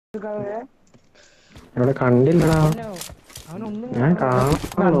ഇവിടെ കണ്ടില്ലടാ. ഞാൻ കാണാൻ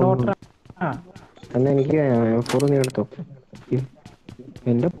എന്നാ എനിക്ക് ഫോർ നീ എടുത്തോ.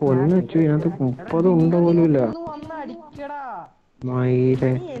 എന്റെ പൊന്ന് വെച്ചു ഇതിനകത്ത് 30 ഉണ്ട പോലും ഇല്ല.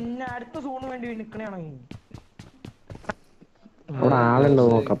 മയിലെ അവിടെ ആളുണ്ടോ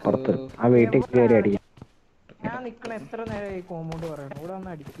നോക്ക് അപ്പുറത്ത്. ആ വീട്ടിൽ കയറി അടിക്കാം. ഞാൻ നിക്കണ എത്ര നേരം കോമ്പൗണ്ട് പറയണം. ഇവിടെ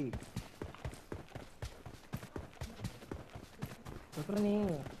വന്ന് അടിക്ക്.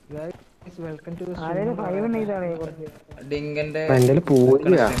 വെൽക്കം ടു ഡിങ്കന്റെ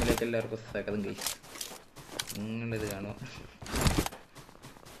പോവില്ല. എല്ലാവർക്കും സ്വാഗതം ഗൈസ്. നിങ്ങളിത് കാണുമോ?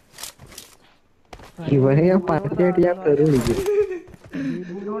 ഇവനെ ഞാൻ പരസ്യമായിട്ട് ഞാൻ തെറി വിളിക്കും.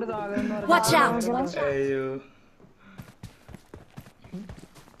 അയ്യോ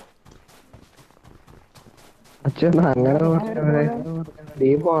അച്ഛൻ അങ്ങനെ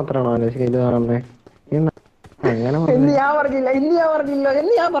ദീപ് മാത്രാണോ ഇത് കാണുന്നേ? അങ്ങനെ ഇന്ന് ഞാൻ പറഞ്ഞില്ല. എന്ന്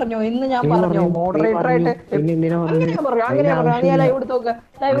ഞാൻ പറഞ്ഞോ. മോഡറേറ്റർ ആയിട്ട് ലൈവ് എടുത്ത് നോക്ക്.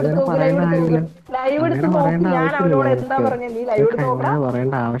 ഞാൻ അവനോട് എന്താ പറഞ്ഞ? നീ ലൈവ് എടുത്ത് നോക്കാം.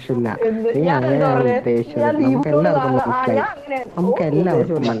 പറയേണ്ട ആവശ്യമില്ല. നമുക്ക്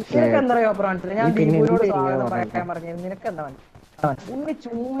എല്ലാവർക്കും മനസ്സിലായി. ഞാൻ ദീപുവിനോട് സ്വാഗതം പറയാൻ പറഞ്ഞു. നിനക്ക് എന്താ ഉണ്ണി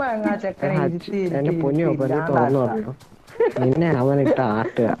ചുമ്മാ എങ്ങാ ചെക്കനെ എന്റെ പൊന്നു തുറന്നു പറഞ്ഞു. നിന്നെ അവനിട്ട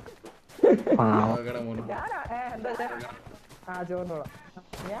ആട്ടുക.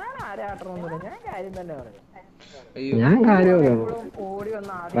 ഞാൻ ആരെ ആട്ടണമെന്നില്ല. ഞാൻ കാര്യം തന്നെ പറഞ്ഞു. ഞാൻ കാര്യം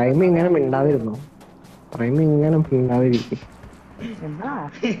പ്രൈമി ഇങ്ങനെ മിണ്ടാതിരുന്നു.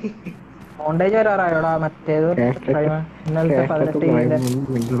 മോണ്ടേജ് വരാറായോടാ. മറ്റേത് ഇന്നലത്തെ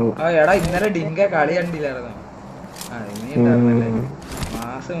 18 എടാ ഇന്നലെ ഡിങ്ക കളി കണ്ടില്ലായിരുന്നോ?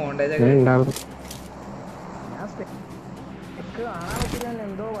 മാസം മോണ്ടേജ്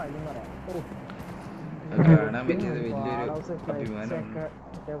എന്തോ വഴി പറയാം. കാണാൻ പറ്റിയത് വലിയൊരു അഭിമാനമാണ്.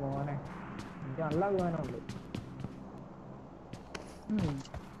 മോനെ എനിക്ക് നല്ല അഭിമാനമുണ്ട്.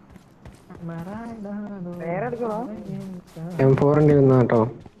 കേട്ടോ.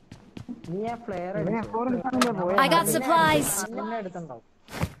 നീ ആ ഫ്ലെയർ എടുത്തുണ്ടാവും.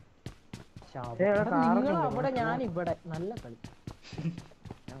 അവിടെ ഞാനിവിടെ നല്ല കളി.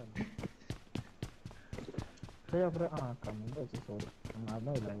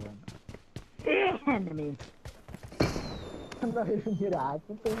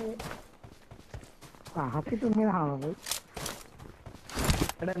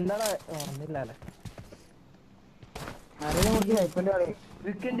 എന്താടാ ഒന്നില്ലല്ലേ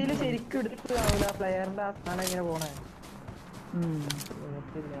വീക്കെൻഡില് ശരിക്കും എടുത്ത് കാണില്ല. പ്ലെയറിന്റെ ആ സ്ഥാനം ഇങ്ങനെ പോണേ.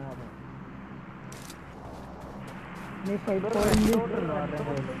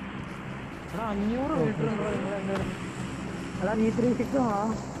 500 മീറ്റർ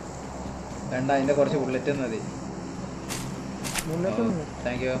വേണ്ട, അതിന്റെ കുറച്ച് ബുള്ളറ്റ് മതി.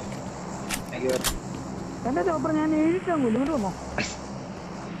 Thank you.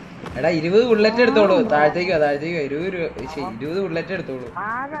 എടാ 20 ബുള്ളറ്റ് എടുത്തോളൂ. താഴത്തേക്കോ 20 ബുള്ളറ്റ് എടുത്തോളൂ.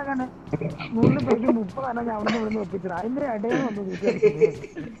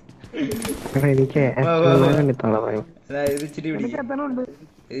 എനിക്ക് ഇത് ഇച്ചിരി പിടി.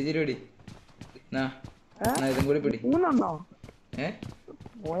 ഇതും കൂടി പിടി.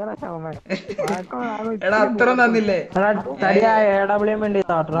 എടാ അത്ര തന്നില്ലേ? 20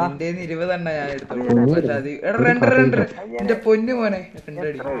 എണ്ണ ഞാൻ എടുത്തോളൂ. പക്ഷെ അത് എടാ എന്റെ പൊന്നു മോനെ 2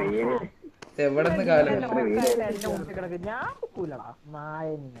 അടി. എവിടെന്ന് കാലം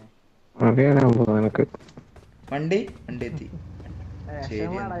വണ്ടി എത്തി.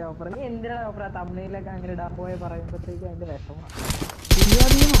 എന്തിനാ തമിഴിലൊക്കെ അങ്ങനെ ഇടാൻ പോയ പറയുമ്പോഴത്തേക്ക് അതിന്റെ വിഷമം.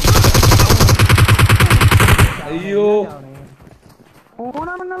 അയ്യോ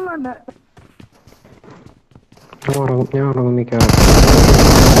ഞാൻ ഉറങ്ങിക്കാം.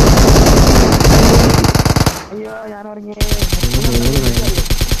 അയ്യോ ഞാൻ ഉറങ്ങി.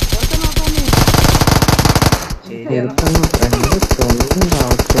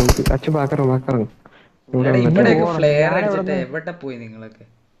 അച്ഛൻ ബാക്കറോ ഇവിടെയൊക്കെ ഫ്ലെയർ അടിച്ചിട്ട് എവിടെ പോയി നിങ്ങളൊക്കെ?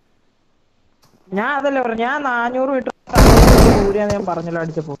 ഞാൻ അതല്ലേ പറഞ്ഞു. ഞാൻ 400 മീറ്റർ ദൂരെയാന്ന് ഞാൻ പറഞ്ഞല്ലോ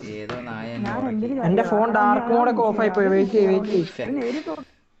അടിച്ചപ്പോ. ഏതോ നായ എന്റെ ഫോൺ ഡാർക്ക് മോഡൊക്കെ ഓഫ് ആയി പോയി. Wait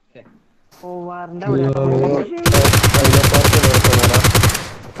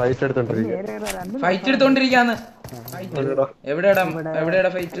fight എടുത്തോണ്ടിരിക്കാന്ന്. എവിടെയാടാ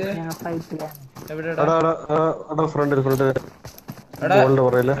ഫൈറ്റ്?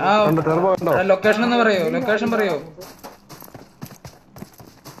 ലൊക്കേഷൻ ഒന്ന് പറയോ? ലൊക്കേഷൻ പറയോ?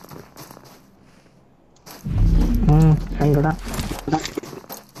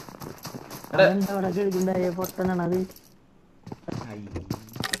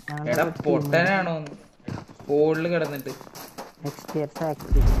 എടാ പൊട്ടനാണോ? ഹോളില് കിടന്നിട്ട്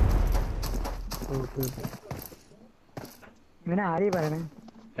ഇവനെ ആരെയും പറയണേ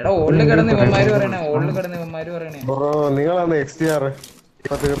എടാ ഓളില് കിടന്ന് ഇവന്മാര് പറയണേ ബ്രോ നിങ്ങളാണ് XTR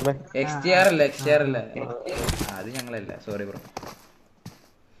ഇപ്പൊ തീർന്നേ. XTR അല്ല അത് ഞങ്ങളല്ല, സോറി ബ്രോ.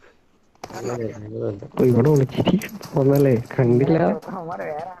 ഇവിടെ വിളിച്ചിരിക്കുന്നല്ലേ കണ്ടില്ല.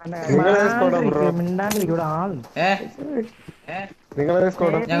 മിണ്ടാണ്ടിരിക്കും ആള്. നിങ്ങളെ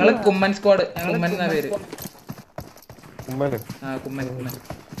സ്കോഡ് ഞങ്ങള് കുമ്മൻ സ്ക്വാഡ്. കുമ്മൻ എന്നാ പേര്. കുമ്മൻ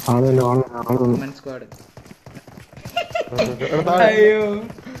സ്ക്വാഡ്. അയ്യോ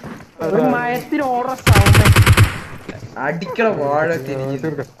മയത്തിന് ഓർഡർ സൗണ്ട് അടിക്കണ വാഴ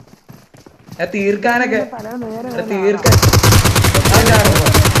തിരിക്കുന്നു. തീർക്കാനൊക്കെ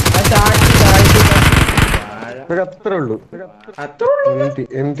അത്രേ ഉള്ളൂ.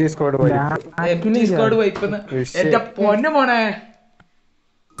 Squad wipe. എന്റെ പൊന്നു മോനെ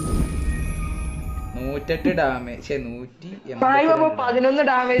 108 ഡാമേജ്. 11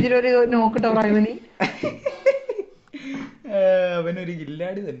 ഡാമേജിൽ ഒരു നോക്കിട്ടോ പ്രായവനി. അവനൊരു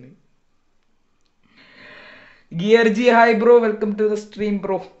ഗില്ലാടി തന്നെ. Gear G hi bro, welcome to the stream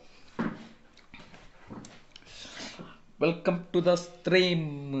bro. Welcome to the stream.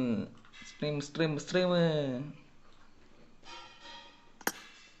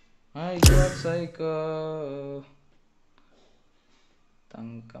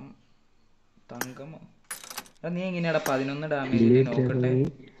 തങ്കമോ നീ എങ്ങനെയാടാ 11 ഡാമേജിൽ നോക്കട്ടെ?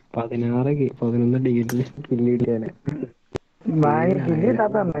 11 ഡിഗ്രി കില്ലിടിയാനെ. 11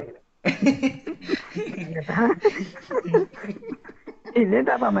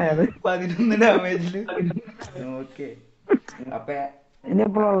 ഡാമേജില് ഓക്കെ. അപ്പൊ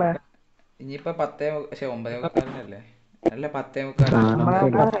ഇനിയിപ്പൊ 9:15 അല്ല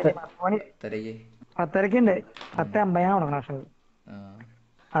 10:30 10:50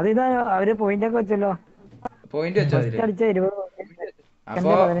 അതിതാ അവര് പോയിന്റ് ഒക്കെ വെച്ചല്ലോ. പോയിന്റ് വെച്ചോ അടിച്ച 20.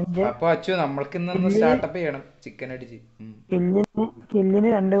 അപ്പൊ അച്ചു നമ്മൾക്ക് ഇന്ന് സ്റ്റാർട്ടപ്പ് ചെയ്യണം ചിക്കൻ അടിച്ച്. കില്ലിന്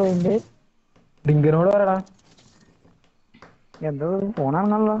 2 പോയിന്റ്. ഡിങ്കനോട് പറയടാ. എന്തോ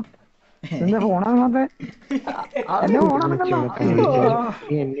ഫോണാണെന്നല്ലോ. എന്താ ഫോണാണെന്നത്തെ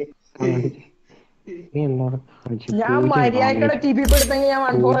ഞാൻ മര്യാദക്കടെ ടിപ്പിപ്പെടുത്തെങ്കിൽ ഞാൻ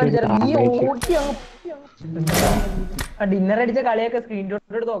 1-4 അടിച്ചാ. നീ ഓട്ടി ഡിന്നർ അടിച്ച കളിയൊക്കെ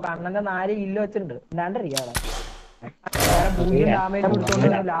സ്ക്രീൻഷോട്ട് എടുത്തോ. കണ്ണന്റെ 4 കില്ല് വെച്ചിട്ടുണ്ട്. ഇല്ലാണ്ടിരിക്കാടെ 0 ഡാമേജ് കൊടുത്തോണ്ട്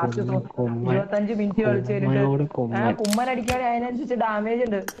ലാസ്റ്റ് 25 മിനിറ്റ് കളിച്ച് കഴിഞ്ഞിട്ട് കുമ്മൻ അടിക്കാതെ അതിനനുസരിച്ച് ഡാമേജ്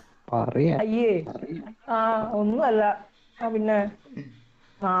ഉണ്ട്. അയ്യേ ഒന്നുമല്ല. പിന്നെ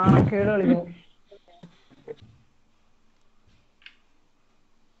നാണക്കേട് കളിക്കുന്നു.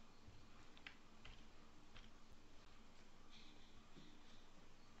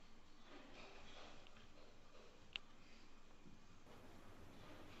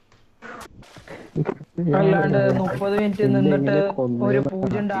 അല്ലാണ്ട് 30 മിനിറ്റ് നിന്നിട്ട് ഒരു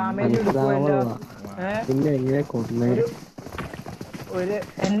 0 ഡാമേജ് എടുക്കുമല്ലോ. ഒരു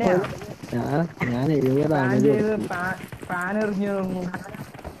എന്നെയാ ഫാൻ എറിഞ്ഞു തന്നു.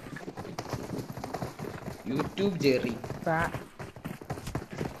 യൂട്യൂബ് ജെറി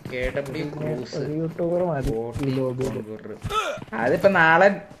അതിപ്പോ നാളെ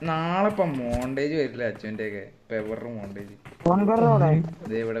ഇപ്പൊ മോണ്ടേജ് വരില്ല അച്ഛൻ്റെ ഒക്കെ പെവർ മോണ്ടേജ്.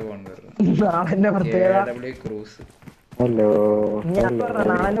 ഇവിടെ ക്രൂസ്.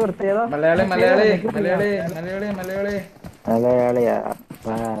 മലയാളിയാ?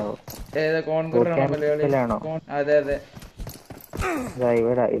 ഏതാ കോൺകുറാണോ മലയാളി? അതെ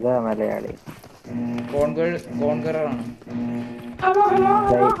ഇതാ മലയാളി. കോൺകുറാണോ?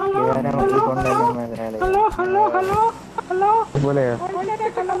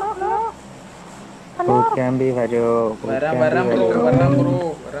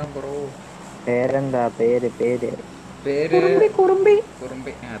 പേരെന്താ? പേര് കുറുമ്പി.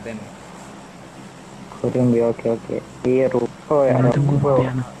 അതന്നെ കുറുമ്പി. ഓക്കെ. ഈ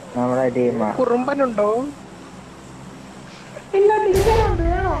നമ്മുടെ ടീമാ. കുറുമ്പനുണ്ടോ?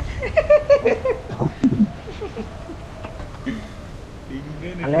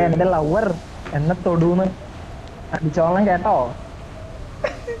 അല്ലെ എന്റെ ലവർ എന്നെ തൊടൂന്ന് അടിച്ചോളം കേട്ടോ.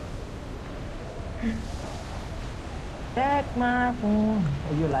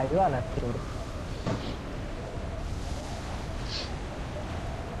 അയ്യോ ലൈവ് ആണ്.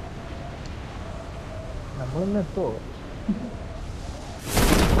 നമ്മളൊന്ന് എത്തുവോ?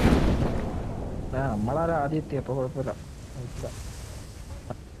 നമ്മളാരും ആദ്യം എത്തിയപ്പോ കുഴപ്പമില്ല.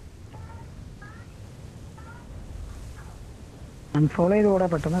 അൺഫോളോ ചെയ്ത് കൂടെ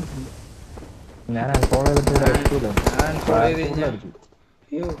പെട്ടെന്ന് എടുത്തിട്ടുണ്ട്. ഞാൻ അൺഫോളോ ചെയ്തിട്ട്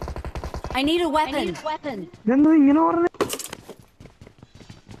ഇതെന്തോ ഇങ്ങനെ പറഞ്ഞു.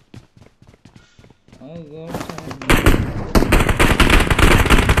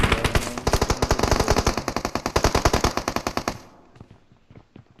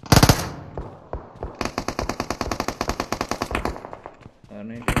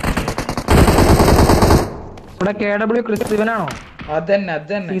 ഇവിടെ KW ക്രിസ്തുവനാണോ? അതന്നെ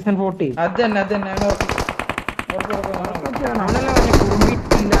സീസൺ 40 അതന്നെ അവനല്ലേ പറഞ്ഞ കുറുമ്പി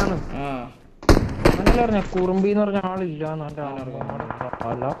ഇല്ലാന്ന്. ആ അവനല്ലേ പറഞ്ഞ കുറുമ്പി എന്ന് പറഞ്ഞ ആളില്ലാന്ന്. അവന്റെ അവനറിയാം.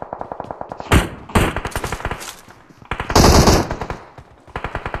 തല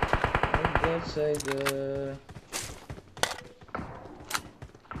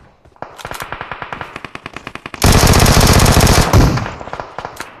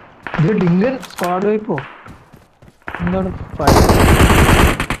ഇത് ഡിങ്കൻ സ്ക്വാഡ് വയ്പോ എന്താണ്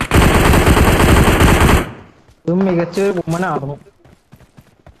ഇതും മികച്ച ഒരു കുമ്മനായിരുന്നു.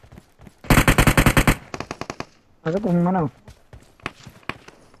 അത് കുമ്മനോ?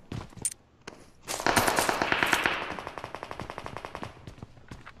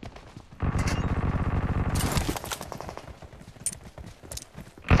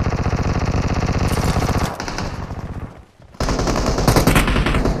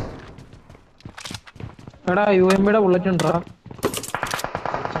 എടാ UMB ബുള്ളറ്റ് ഉണ്ടോ?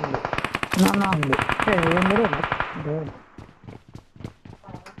 ഉണ്ട്.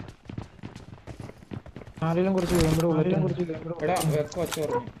 ആരെങ്കിലും കുറച്ച് UMB ബുള്ളറ്റ് എടാ വെക്കോ ഒച്ച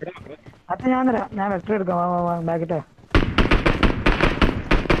പറഞ്ഞു. അത് ഞാൻ തരാം. ഞാൻ വെക്ടർ എടുക്കാം. ബാക്കിട്ടെ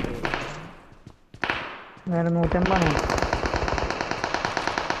ഞാൻ 150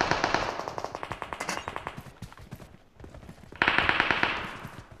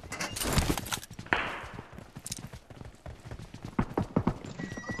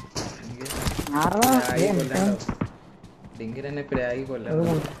 ഡിങ്കിനെ പ്രാഗി കൊല്ലാ.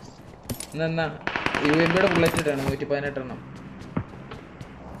 എന്നാ UMBയുടെ ബുള്ളറ്റ് ഇട്ടാണ് 118 എണ്ണം.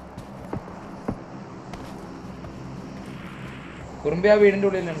 കുറുമ്പി ആ വീടിന്റെ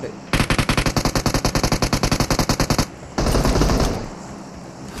ഉള്ളിലുണ്ട്.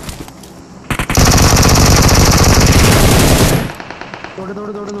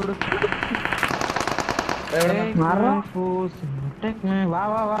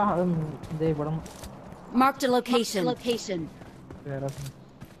 Marked a location.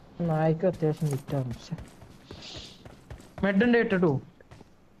 നായ്ക്ക് അത്യാവശ്യം വിറ്റാണ്. മെഡുണ്ട് ഇട്ടോ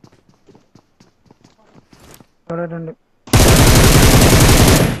ഉണ്ട്.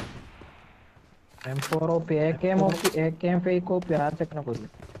 M4 OP AKM fake OP ആ ചെക്കനെ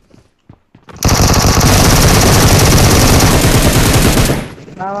കൊല്ലും.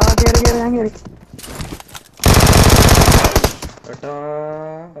 കേറി ഞാൻ കേറി.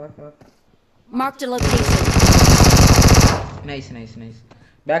 Marked a location. Nice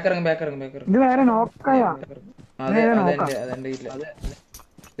back ഇറങ്ങ്. ഇത് വേറെ നോക്കായോ? അതെന്റെ ഇല്ല.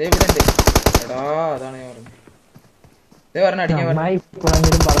 ദേ ഇവിടെ ഉണ്ട്. എടാ അതാണ് ഞാൻ പറഞ്ഞത്. ദേ പറഞ്ഞ അടിക്കാൻ പറഞ്ഞു.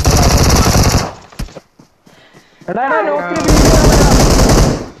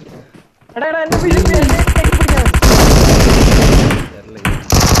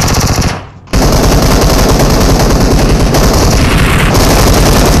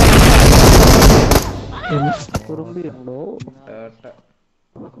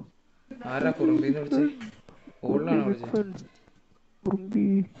 ആരാ കുറുമ്പിന്ന് വിളിച്ചേ? ഓളിലാണോ വിളിച്ചത്?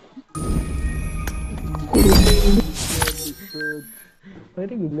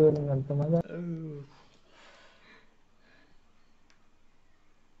 ഒരു കിലോ കളിച്ചത്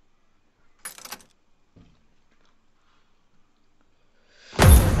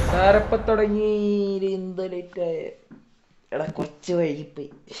സാരപ്പ തുടങ്ങി. എന്ത് ലേറ്റായ എടാ കുറച്ച് വൈകിപ്പോയി.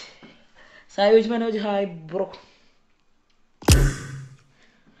 സായോജ് മനോജ് ഹായ് ബ്രോ.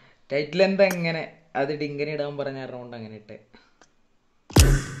 ടൈറ്റിൽ എന്താ എങ്ങനെ? അത് ഡിങ്കനെ ഇടാൻ പറഞ്ഞ കൊണ്ട് അങ്ങനെ ഇട്ടെ.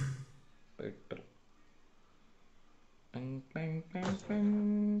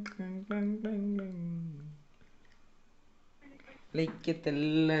 ലൈക്ക്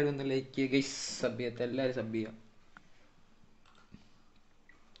എല്ലാവരും ഒന്ന് ലൈക്ക് ചെയ്യുക ഗൈസ്. സബ്യത്ത് എല്ലാവരും സബ് ചെയ്യുക.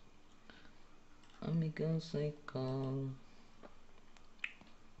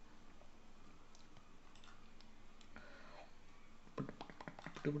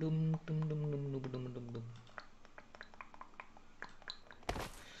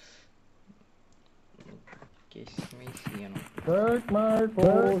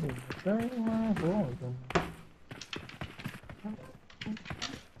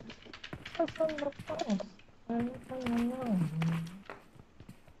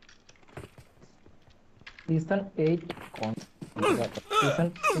 Season 8 Season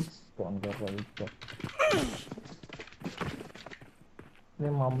 6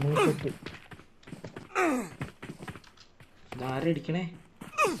 mummy set ആരടിക്കണേ?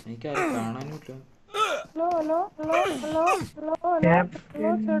 എനിക്കാരും കാണാനും ഇല്ല. ഹലോ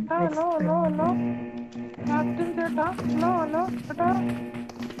ചേട്ടാ. ഹലോ ക്യാപ്റ്റൻ ചേട്ടാ. ഹലോ ചേട്ടാ.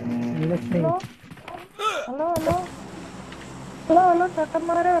 ഹലോ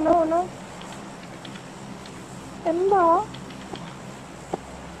ചേട്ടന്മാരെ. ഹലോ എന്താ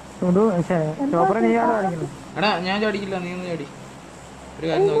ചോപ്പറ നീയാണ് കളിക്കുന്നത്. എടാ ഞാൻ ചാടിക്കില്ല, നീ ഒന്ന് ചാടി. ഒരു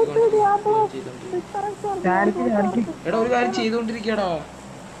കാര്യം എടാ ഒരു കാര്യം ചെയ്തോണ്ടിരിക്കടാ.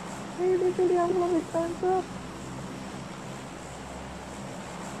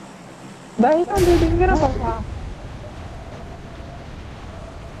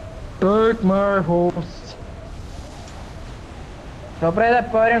 Take my horse. ചോപ്പറ ഇത്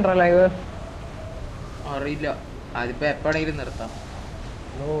എപ്പോ വരെ ഉണ്ടോ ലൈവ്? അറിയില്ല, അതിപ്പോ എപ്പോഴെങ്കിലും നിർത്താം.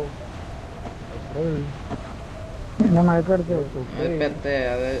 അതിപ്പോ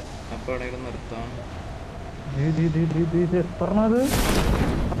അത് എപ്പോഴെങ്കിലും നിർത്താം.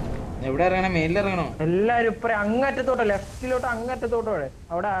 എവിടെ ഇറങ്ങണം? മേലിൽ ഇറങ്ങണോ? എല്ലാരും ഇപ്പൊ അങ്ങറ്റത്തോട്ടോ, ലെഫ്റ്റിലോട്ടോ അങ്ങറ്റത്തോട്ടോ.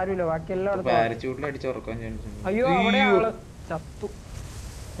 അവിടെ ആരുമില്ല, ബാക്കി എല്ലായിടത്തും. പാരച്യൂട്ടിൽ അടിച്ചുറക്കാൻ. അയ്യോ അവിടെ ആള് ചത്തു.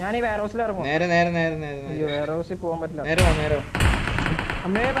 ഞാൻ ഈ വെയർഹൗസിൽ ഇറങ്ങും. നേരെ നേരെ നേരെ നേരെ അയ്യോ വെയർഹൗസിൽ പോകാൻ പറ്റില്ല. നേരെ നേരെ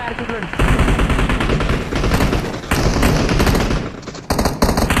അമ്മേ പാരച്യൂട്ടിൽ അടിച്ചു.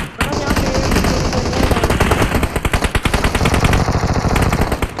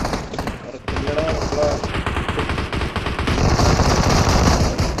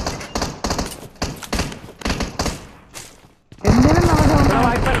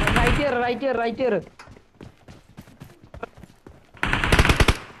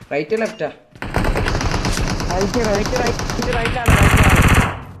 റൈറ്റ് ലെഫ്റ്റാ?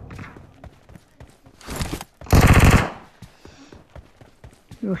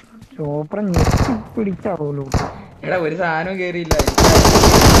 ചോപ്പറ ഞെട്ടി പിടിച്ചാവൂലോ. എടാ ഒരു സാധനവും കേറിയില്ല.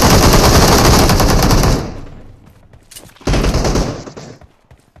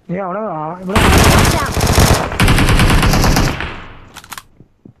 അവിടെ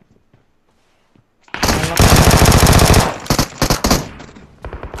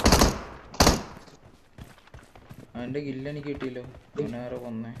അവന്റെ കില്ല് എനിക്ക് കിട്ടിയല്ലോ. അവനാരെ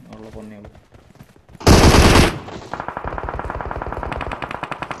കൊന്നേ? ഉള്ള കൊന്നേളൂ.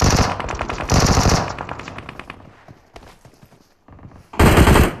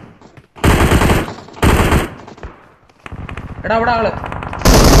 എടാ അവിടെ ആള്.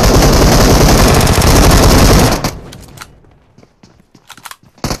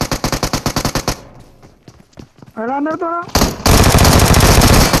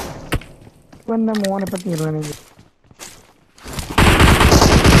 എന്റെ മോനെ പറ്റി തീരുമാനിക്കും.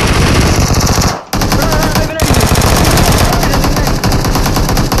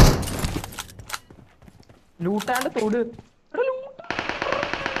 ലൂട്ടാണ്ട് തൊട്.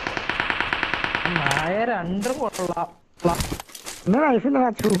 നായ രണ്ടും കൊള്ളാം.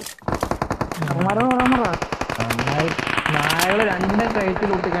 നായകള് രണ്ടും കഴിച്ച്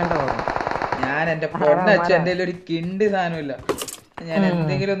ലൂട്ടിക്കേണ്ട. ഞാൻ എന്റെ പൊണ്ണച്ച എന്റെ ഒരു കിണ്ടി സാധനമില്ല. ഞാൻ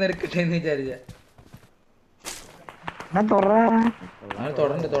എന്തെങ്കിലും ഒന്ന് എടുക്കട്ടെ എന്ന് വിചാരിച്ച.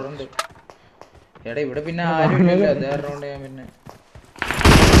 തുടണ്ട്. എടാ ഇവിടെ പിന്നെ ആരും ഇല്ലല്ലോ, അത് കാരണം ഞാൻ പിന്നെ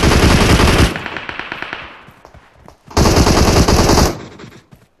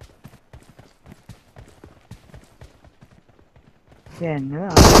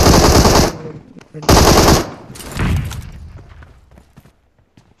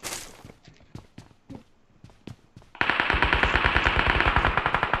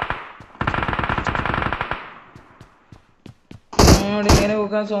ഇങ്ങനെ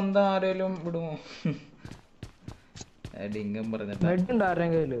നോക്കാൻ സ്വന്തം ആരെങ്കിലും വിടുമോ? ഡിങ്കം പറഞ്ഞിട്ട്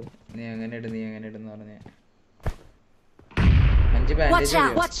നീ അങ്ങനെ ഇടുന്ന് പറഞ്ഞ 5 ബാൻഡേജ്.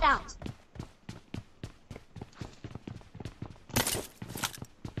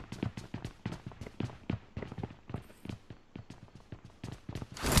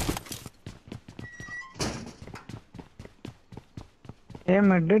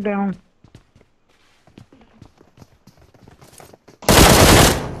 മെഡ് ഇട്ടാണോ?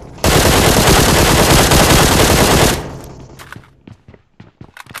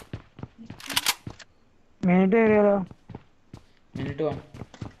 മിനിറ്റ് കയറിയാലോ? മിനിറ്റ് വാ.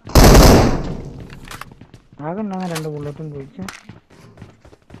 ആകെ 2 ബുള്ളറ്റും പോയിച്ച.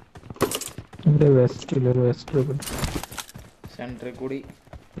 സെന്ററിൽ കൂടി.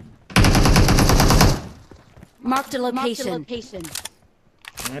 Marked a location.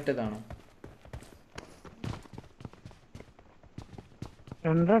 അങ്ങോട്ടതാണോ?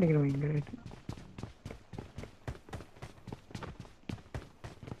 2 അടിക്കണം ഭയങ്കരമായിട്ട്.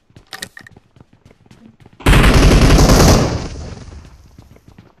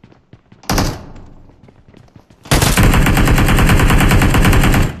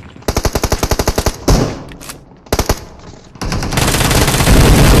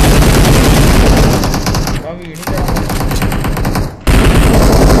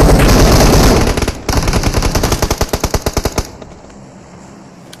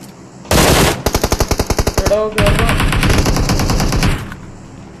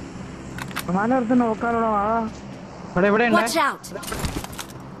 അടുത്ത് നോക്കാനുള്ള ഇവിടെ ഉണ്ട്. Watch out!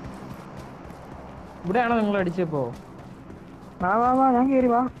 ഇവിടെയാണോ നിങ്ങൾ അടിച്ചപ്പോ? വാ ഞാൻ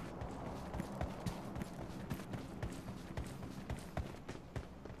കേറി വാ.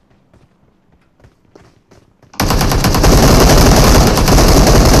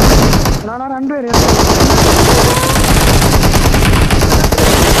 രണ്ടുപേര്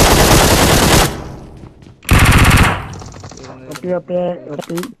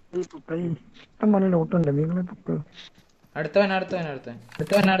ഇഷ്ടം പോലെ ലോട്ടുണ്ട്. നിങ്ങളെ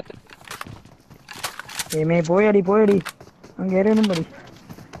പോയടി കേറിയൊന്നും പടി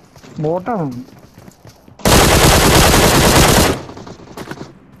ബോട്ടാണോ?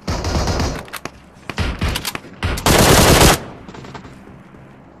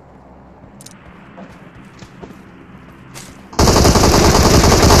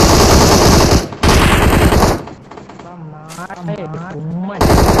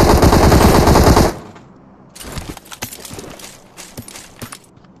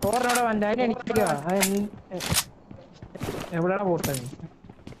 എവിടെയാണ് പോട്ടെ?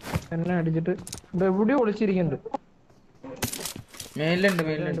 എന്നെ അടിച്ചിട്ട് എവിടെയോ ഒളിച്ചിരിക്കുന്നുണ്ട്. മേലിലുണ്ട്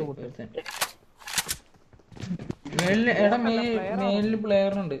എടാ മേലില്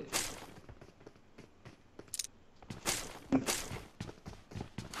പ്ലെയറിനുണ്ട്.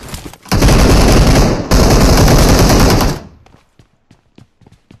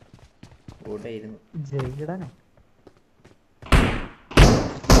 ജയിടനോ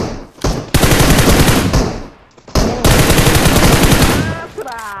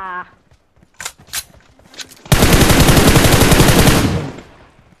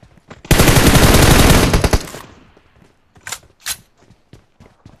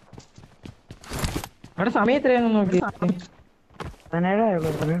അവിടെ സമയം എത്രയാണെന്ന് നോക്കി.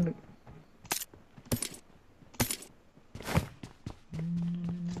 17 സമയമുണ്ട്.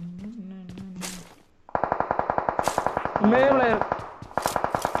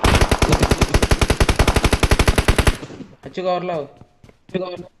 അച്ചു കവറിലാവും.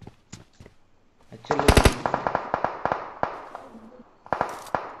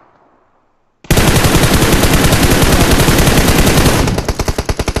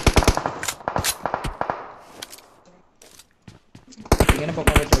 ഇങ്ങനെ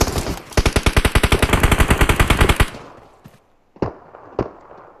പൊക്കാൻ പറ്റുള്ളൂ.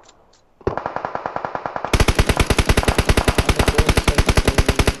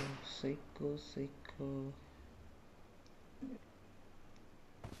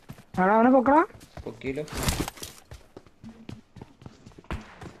 അവനെ പൊക്കടാ. പൊക്കിയില്ലോ.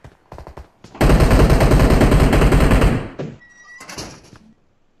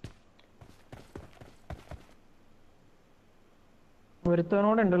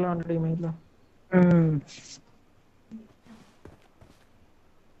 ഒരുത്തനോടുണ്ടല്ലോ അവന്റെ ടീമേറ്റിലോ.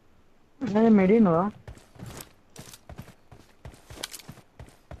 മെടിയുണ്ടോ?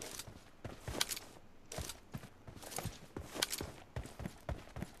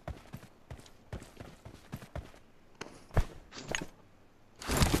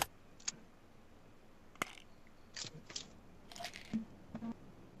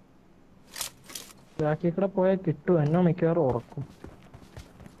 ബാക്കി കൂടെ പോയാൽ കിട്ടും. എന്നോ മിക്കവാറും ഉറക്കും.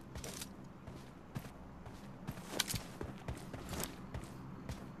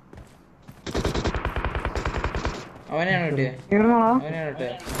 അവനെയാണ് കിട്ടിയത്.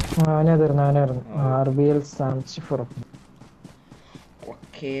 അവനെ തീർന്നു. RBL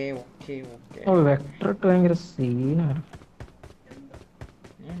വെക്ടർ ഇട്ട് ഭയങ്കര സീനാണ്.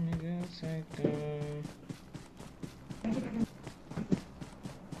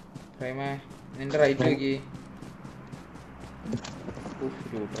 നിന്റെ റൈറ്റ് നോക്കി.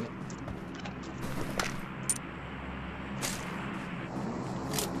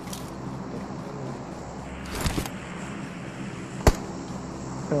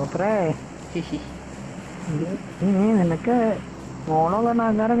 നിനക്ക് മോളുള്ള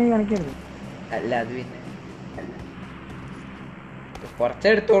ആൾക്കാരെ നീ കാണിക്കരുത്. അല്ല അത് പിന്നെ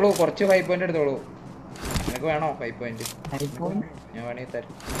കുറച്ചെടുത്തോളൂ. കുറച്ച് 5 പോയിന്റ് എടുത്തോളൂ. നിനക്ക് വേണോ 5 പോയിന്റ്? ഞാൻ വേണമെങ്കിൽ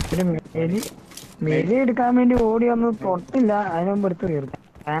തരാം. മെലി എടുക്കാൻ വേണ്ടി ഓടി വന്ന് തൊട്ടില്ല. അതിന് മുമ്പ് എടുത്ത് കയറി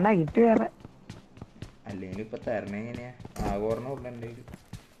വേണ്ട കിറ്റ് വേറെ. അല്ലെങ്കിൽ ഇപ്പൊ തരണ എങ്ങനെയാ? ആകോർണ ഉള്ള എന്റെ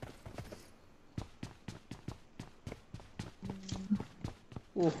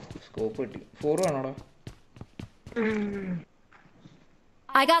സ്കോപ്പ് കിട്ടി. 4 വേണോടാ?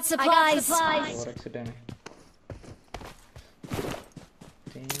 I got supplies. 4x ഇട്ടാണ്.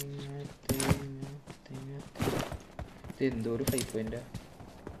 എന്തോ ഒരു 5 പോയിന്റ്.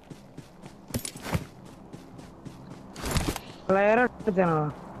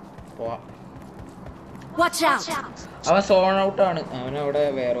 Watch out. അവൻ സോൺ ഔട്ട് ആണ്. അവൻ അവിടെ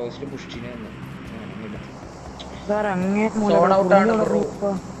വെയർ ഹൗസിൽ പുഷ്ടിന് നിന്ന് സോൺ ഔട്ട് ആണ് ബ്രോ.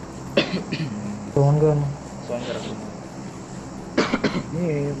 സോൺ കിടക്കുന്നു.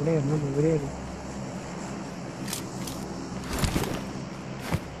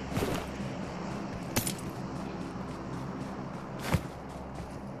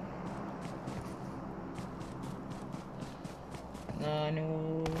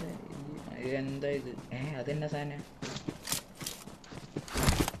 എന്താ ഇത്? അതെന്നാ സാധനം?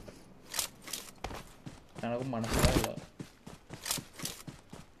 നമുക്ക് മനസ്സിലാവില്ല.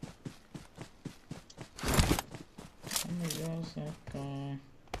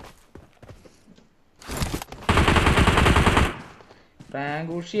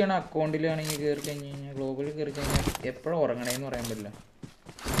 റാങ്ക് പുഷ് ചെയ്യണ അക്കൗണ്ടിലാണെങ്കിൽ കയറി കഴിഞ്ഞ് കഴിഞ്ഞാൽ ഗ്ലോബലിൽ കയറി കഴിഞ്ഞാൽ എപ്പോഴും ഉറങ്ങണേന്ന് പറയാൻ പറ്റില്ല.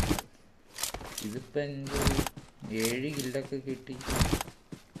 ഇതിപ്പോ എന്ത് 7 കില്ലൊക്കെ കിട്ടി.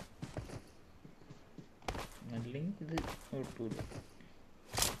 അല്ലെങ്കിൽ ഇത് കിട്ടൂല.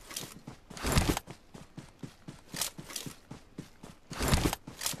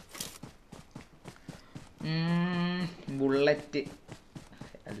 ബുള്ളറ്റ്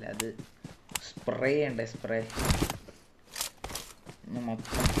അല്ല, അത് സ്പ്രേ ഉണ്ട്. സ്പ്രേ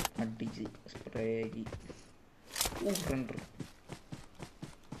മൊത്തം അടിച്ച് സ്പ്രേ ആക്കി. ഫ്രണ്ട്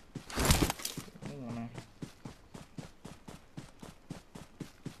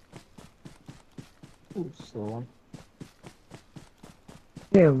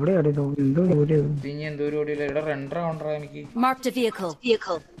പിന്നെ എന്തോ ഒരു ഓടിയില്ല. ഇവിടെ 2 റൗണ്ടറാ എനിക്ക്.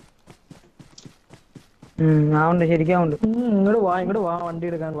 ശരിക്കും ഇങ്ങോട്ട് വാ വണ്ടി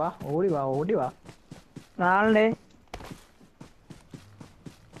എടുക്കാൻ വാ. ഓടി വാ. ആളുണ്ട്.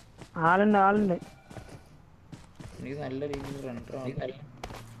 എനിക്ക് നല്ല രീതിയിൽ 2 റൗണ്ട്.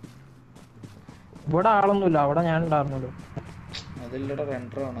 ഇവിടെ ആളൊന്നുമില്ല. അവിടെ ഞാൻ ഉണ്ടായിരുന്നല്ലോ. അതില്ലടെ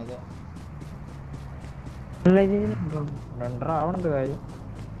 2 റൗണ്ട്. അതാ 2 ആവണത് കാര്യം.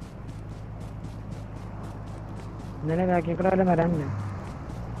 ഇന്നലെ കാക്കിക്കട വരാനില്ല.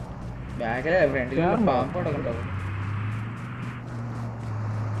 ബാക്കിലെ ഫ്രണ്ടിലുള്ള പാമ്പ് കിടക്കണ്ടാവും.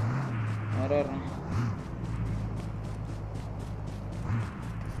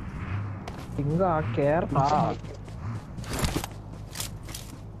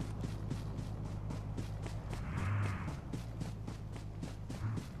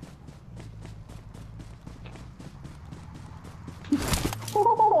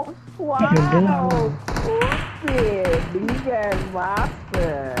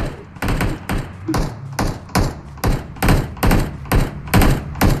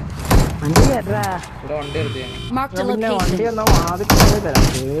 വണ്ടി എന്നാ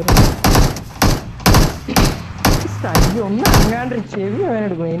ഒന്ന് അങ്ങാണ്ട് ചെവി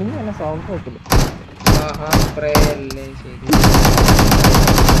അവനെടുക്കും. എനിക്ക് തന്നെ സൗണ്ട് നോക്കില്ല.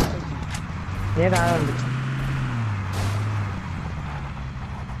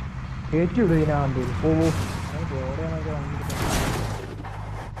 കയറ്റി വിടും ഇതിനാ വണ്ടിയിൽ.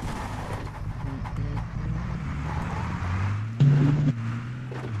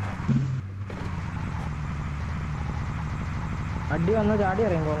 അടി വന്ന് ചാടി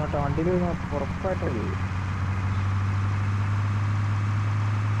ഇറങ്ങി കേട്ടോ. വണ്ടിയിൽ ഉറപ്പായിട്ട്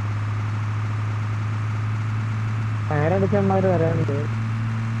ഫയറടിച്ചന്മാര് വരാനുണ്ട്.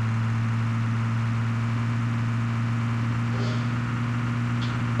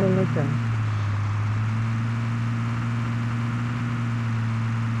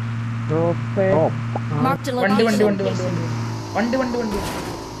 വണ്ടി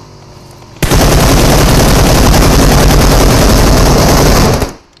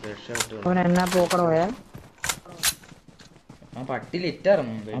എന്നാ പോക്കട പോയാ പട്ടി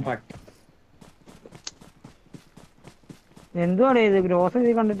ലിറ്റായിരുന്നു. എന്തുവാണ് ഇത്?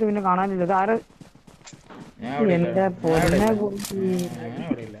 ഗ്രോസറി കണ്ടിട്ട് പിന്നെ കാണാനില്ല. ഇതാര്? എന്റെ പൊന്നെ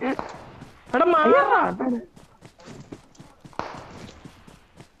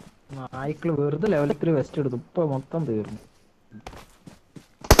നായ്ക്കള് വെറുതെ ലെവലത്തിൽ വെസ്റ്റ് എടുത്തു. ഇപ്പൊ മൊത്തം തീർന്നു.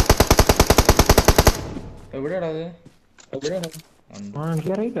 എവിടെയാടാ അത്?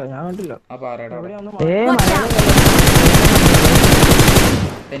 എനിക്കറിയില്ല, ഞാൻ കണ്ടില്ല.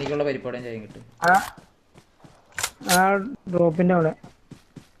 എനിക്കുള്ള പരിപാടിയും ചെയ്യാൻ കിട്ടും. ഡ്രോപ്പിന്റെ അവിടെ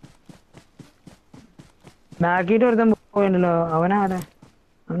ബാക്കിട്ട് ഒരുത്തൻ പോയിണ്ടല്ലോ. അവനാടെ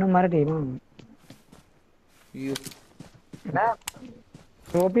അവന്മാരെ ടീമാണ്.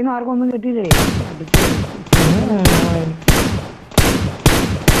 ഡ്രോപ്പിന്ന് ആർക്കും ഒന്നും കിട്ടിയില്ലേ?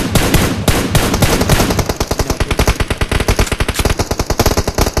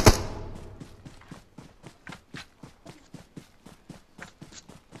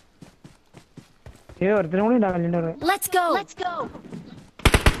 ഒരുത്തനും കൂടി ഉണ്ടാവില്ല.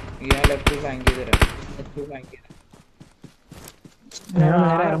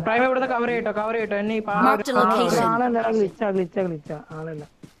 പ്രൈം ഇവിടുത്തെ കവർ ചെയ്യട്ടോ എന്നെ ഈ Marked a location. ആളല്ല ഗ്ലിച്ച ആളല്ല.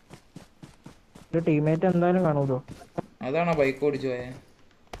 ഒരു ടീമേറ്റ് എന്തായാലും കാണൂലോ. അതാണോ ബൈക്ക് ഓടിച്ചു പോയെ?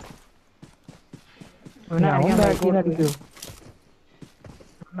 ബാക്കിന്നടിക്കോ?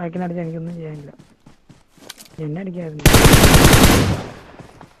 ബാക്കിനടിച്ച് എനിക്കൊന്നും ചെയ്യാനില്ല. എന്നെ അടിക്കായിരുന്നു.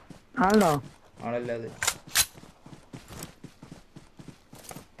 ആളുണ്ടോ? ആളല്ലാതെ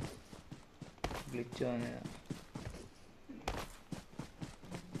ഗ്ലിച്ച് വന്നതാ.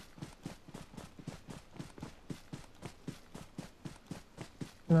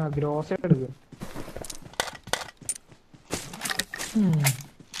 ഗ്രോസ് എടുക്കും.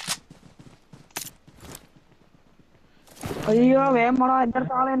 അയ്യോ വേഗം പോണോ. എന്റെ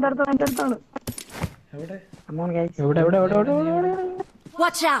അടുത്താണ്. എവിടെ?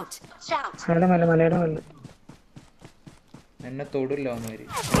 Watch out! മലയുടെ മേലെ. എന്നെ തൊടില്ല വന്നവര്.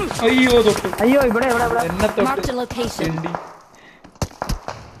 അയ്യോ തൊട്ടു. അയ്യോ ഇവിടെ എന്നെ Marked a തൊട്ട് location.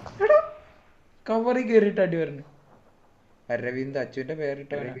 കവറി കേറിട്ട് അടി പറഞ്ഞു. അരവിന്ദ് അച്ഛന്റെ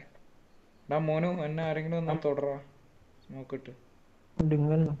പേരിട്ടവനാ. എടാ മോനു എന്നെ ആരെങ്കിലും ഒന്ന് തൊടറാ. സ്മോക്ക് ഇട്ട്.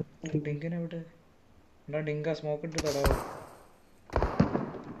 ഡിങ്കൻ എവിടെ? എടാ ഡിങ്ക സ്മോക്ക് ഇട്ട് തൊടാവോ?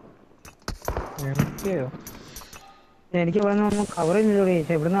 എനിക്ക് ഇവിടെ കവർ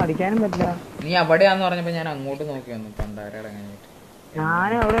ചെയ്യുന്നില്ല. ഇവിടുന്ന് അടിക്കാനും പറ്റില്ല. നീ അവിടെയാന്ന് പറഞ്ഞപ്പോ ഞാൻ അങ്ങോട്ട് നോക്കി വന്നു പണ്ടാരടങ്ങാനായിട്ട്. ഞാൻ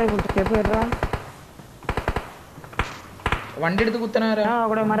അവിടെ സ്റ്റെപ്പ് കയറ്റാ. വണ്ടി എടുത്ത് കുത്തനാരാ?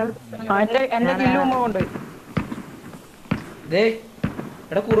 അവിടെ മരം. എന്റെ കില്ല് മുമ്പ് കൊണ്ട് ദേ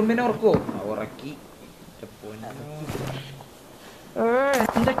എടാ കുറുമ്പിനെ ഉറക്കുവോ? ഉറക്കി.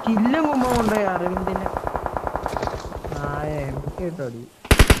 എന്റെ കില്ല് മുമ്പ് കൊണ്ട് അറിവിന്ദിന്റെ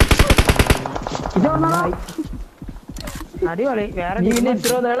അടിപൊളി. വേറെ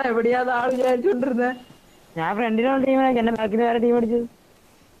ഇത്ര നേരം എവിടെയാ ആള് വിചാരിച്ചോണ്ടിരുന്നേ? ഞാൻ ഫ്രണ്ടിലുള്ള ടീമിനെ എന്റെ ബാക്കിൽ വേറെ ടീം അടിച്ചു.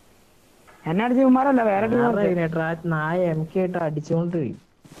 എന്നെ അടിച്ച കുമാരല്ല വേറെ ടീം. നായ MK ആയിട്ട് അടിച്ചോണ്ട്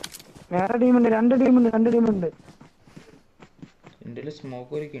വേറെ ടീമുണ്ട്. രണ്ട് ടീമുണ്ട്. എന്റെ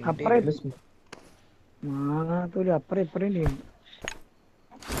സ്മോക്ക് ഒരു മാങ്ങാത്തൂര് അപ്പുറം ഇപ്പറേം ടീം.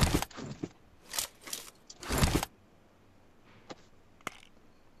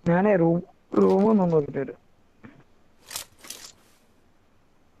 ഞാനേ റൂമൊന്നും നോക്കിട്ട് വരും.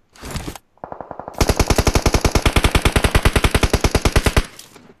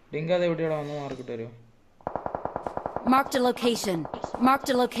 ഡിങ്ക അത് എവിടെയാണോ വന്ന് മാർക്കിട്ട് വരുമോ? Marked a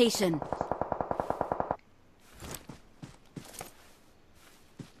location.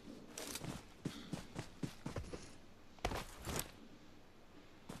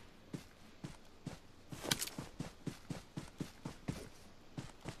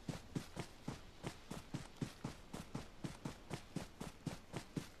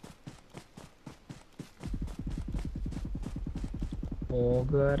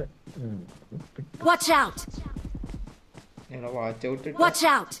 Watch out! Watch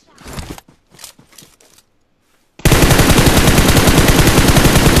out!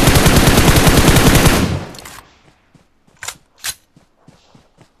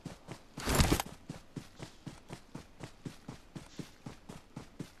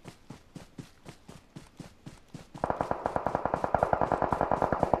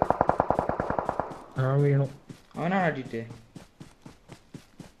 വീണു. അവനാണ് അടിയിട്ടേ.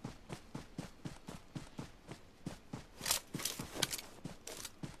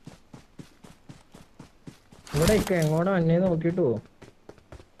 ഇവിടെ എങ്ങോട്ടാ അന്നേ നോക്കിട്ട് പോവും.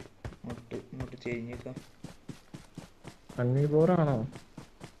 ഇങ്ങോട്ട് ചേഞ്ചേക്കാം. കണ്ണീപോറാണോ?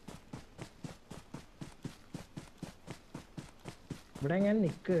 ഇവിടെ ഞാൻ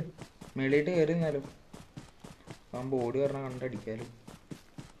നിക്ക് മേളിയിട്ട് കയറി നിന്നാലോ? പാമ്പ് ഓടി പറഞ്ഞാൽ കണ്ടടിക്കാലോ.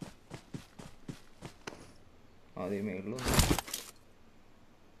 അതെ മേളിൽ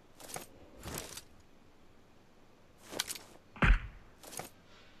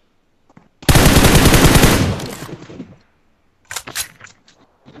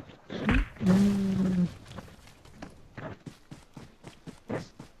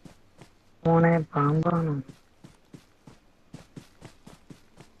മോനെ പാമ്പാണ്.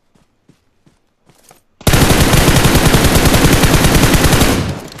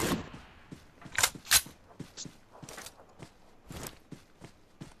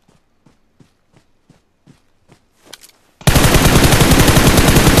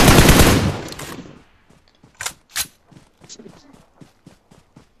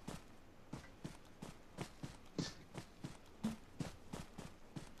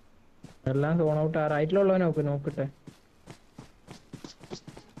 എല്ലാം സോൺ ഔട്ട്. ആ റൈറ്റിലുള്ളവ നോക്കട്ടെ.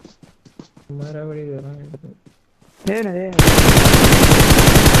 വഴി കയറാൻ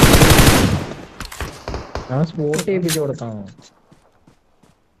ഞാൻ സ്പോട്ട് ചെയ്യിപ്പിച്ചു കൊടുത്താണോ?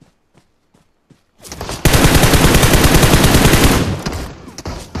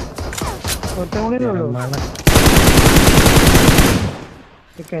 ഒറ്റ കൂടിയല്ലേ ഉള്ളൂ.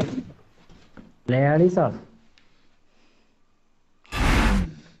 മലയാളീസാ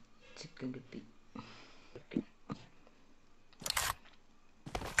ചിക്കൻ കിട്ടി.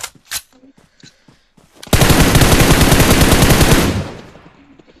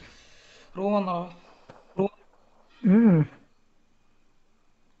 റൂം വന്നോ?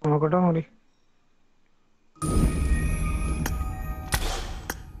 നോക്കട്ടെ നോടി.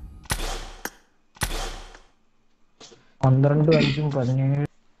 പന്ത്രണ്ട് 5 17.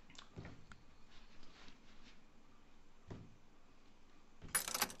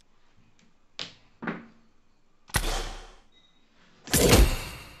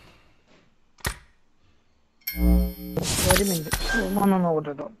 ഒരു മിനിറ്റ് ഒന്ന്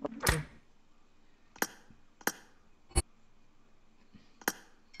നോക്കട്ടെ.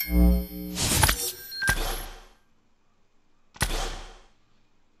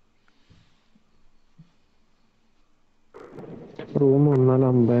 റൂം വന്നാൽ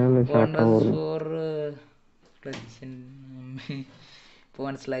അമ്പയാളെ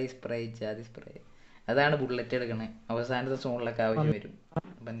സ്പ്രേ ജാതി സ്പ്രേ. അതാണ് ബുള്ളറ്റ് എടുക്കണേ. അവസാനത്തെ സോണിലൊക്കെ ആവശ്യം വരും.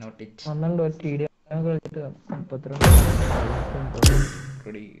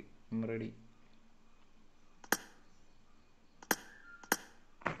 റെഡി.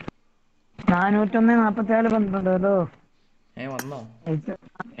 401-44 പന്ത്രണ്ടല്ലോ. വന്നോ?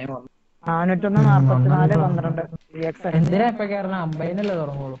 401-44 എന്തിനാ ഇപ്പൊ കേറണ? 50-നല്ലേ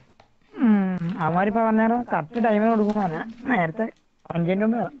തുടങ്ങുള്ളൂ. അവന്മാരിപ്പോ വന്നേരം കറക്റ്റ് ടൈമിന് കൊടുക്കുമ്പോഴാണ്. നേരത്തെ 5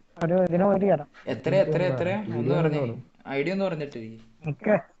 മിനിറ്റ് ഒരു ഇതിന് പോയിട്ട് കയറാം. എത്ര ഒന്ന് പറഞ്ഞേ. ഐഡിയ ഒന്ന് പറഞ്ഞിട്ട്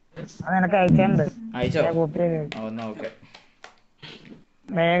നിക്ക് അത് നിനക്ക് അയച്ചുണ്ട്. അയച്ചോ?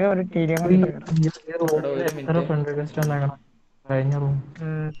 വേഗം ഒരു ടീരിയും കൂടി കഴിഞ്ഞ റൂം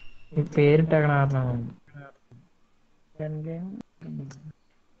ഈ പേരിട്ടേക്കണ കാരണം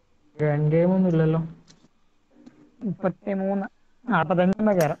ഗെയിം ഒന്നും ഇല്ലല്ലോ.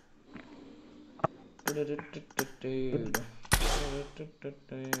 33-45 കയറാം.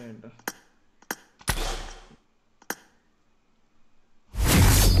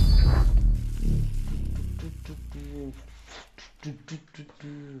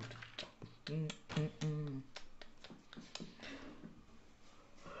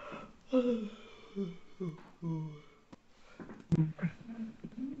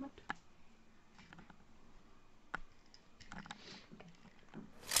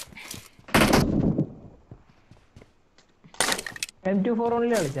 M24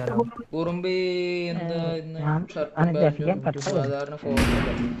 only കളിച്ചാലോ? കുറുമ്പി എന്താ സാധാരണ ഫോൺ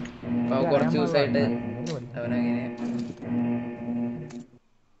കുറച്ച് ദിവസമായിട്ട് അവനങ്ങനെ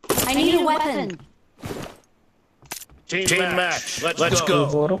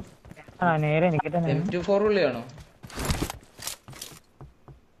നേരെ എനിക്ക് തന്നെ M24 ഉള്ളിയാണോ?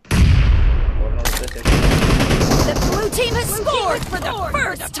 The blue team has scored for the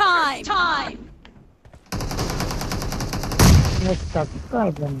first time.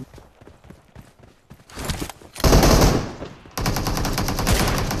 സ്റ്റക്കായിട്ടുണ്ട്.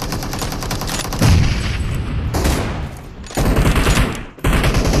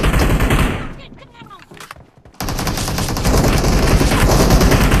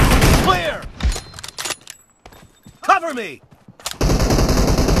 Clear. Cover me.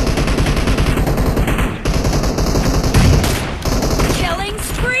 Killing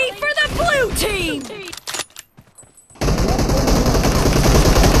spree for the blue team.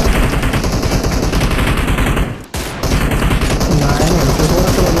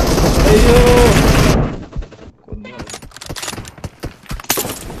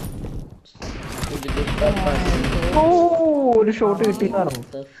 ഒരു ഷോട്ട് കിട്ടിയിരുന്നു.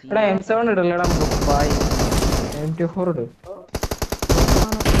 എടാ M7 ഇടല്ലേടാ. M24 ഇട്.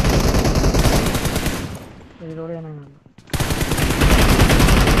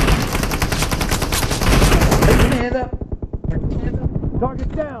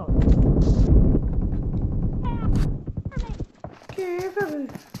 Target down.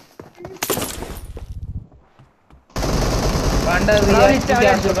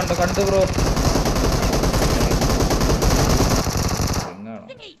 കണ്ടു ബ്രോ.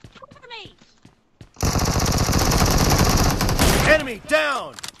 Enemy down.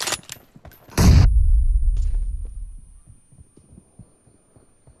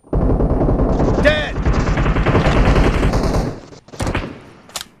 Dead.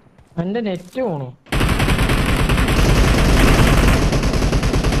 എന്റെ നെറ്റ് പോണു.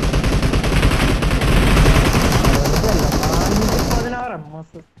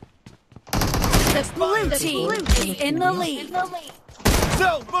 The blue team is in the lead.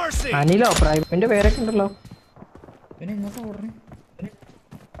 No mercy. അനിലോ പ്രൈവറ്റിന്റെ പേരൊക്കെ ഉണ്ടല്ലോ. പിന്നെ എങ്ങോട്ടാ ഓടണേ?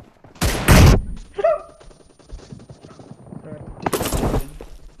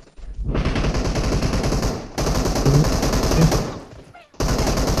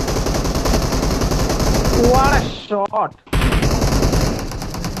 shot.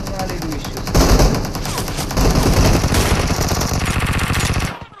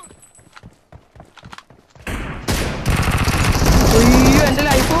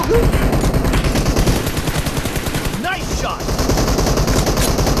 Nice shot.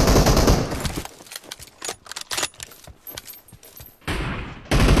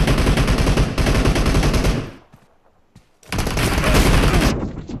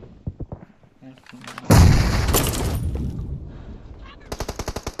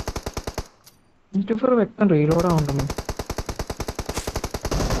 Reload ആവുന്നുണ്ട്.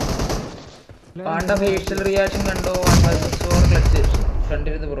 പാണ്ട ഫേഷ്യൽ റിയാക്ഷൻ കണ്ടോ? ക്ലച്ച്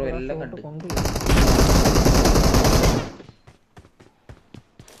കണ്ടിരുന്നു ബ്രോ, എല്ലാം കണ്ടു.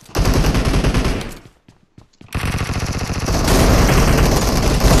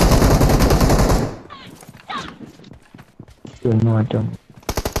 മാറ്റം.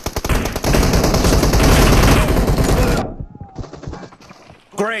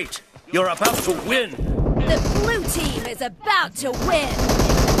 Great. You're about to win. The blue team is about to win.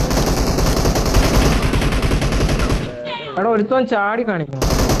 എടാ ഒരുത്തൻ ചാടി കാണിക്കണം.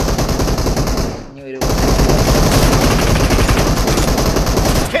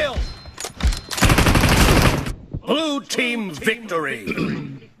 Kill. Blue team victory.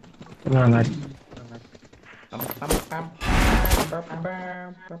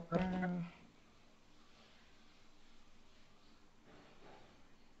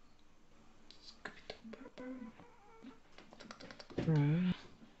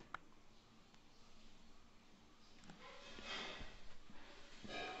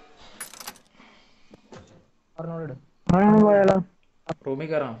 പോയാലോ? റൂമിൽ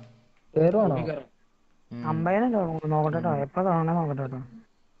കയറാം. കേറുവാണോ? 50 നോക്കട്ടെ കേട്ടോ. എപ്പോ തുടങ്ങണേ നോക്കട്ടെ കേട്ടോ.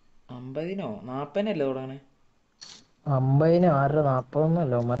 50-നോ 40-നല്ലേ തുടങ്ങണേ? 50 ആരുടെ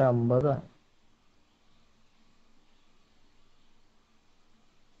 40 മറ്റേ 50.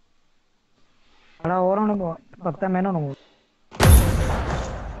 എടാ ഓരോണം പോ 10 മേനോണം.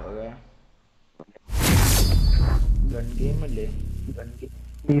 ഗൺ ഗെയിം അല്ലേ?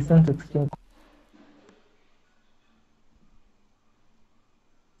 Season 16.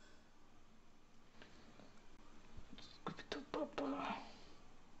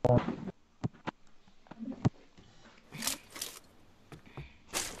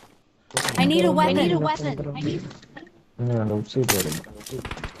 I need a weapon.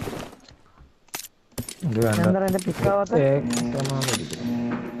 എന്താ എന്റെ പിക്കാവാത്ത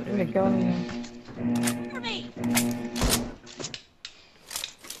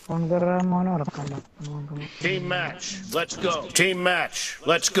മോനെ ഉറക്കണ്ട. Team match. Let's go. Team match.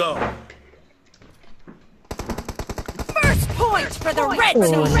 Let's go. First point for the red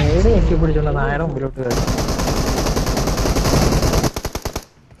team. എനിക്ക് പിടിച്ചോണ്ട നായയുടെ മുമ്പിലോട്ട് കയറി.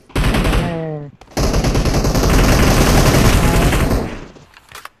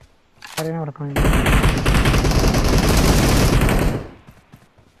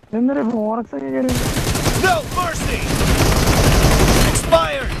 എന്തൊരു forex No mercy.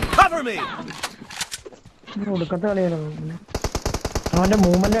 Expired. Cover me. ഒടുക്കത്തെ കളിയായിരുന്നു. അവന്റെ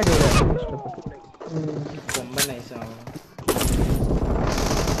മൂവ്മെന്റ് അടിപൊളിയാണ്, ഇഷ്ടപ്പെട്ടു. കൊമ്പൻ നൈസ് ആവണം.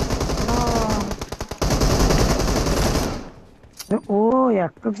 ഓ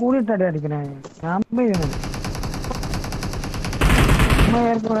ഒക്കെ കൂടി ഇട്ടടി അടിക്കണേ. ഞാൻ ചെയ്യുന്നത്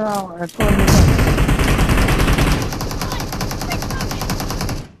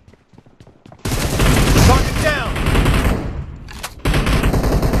Target down.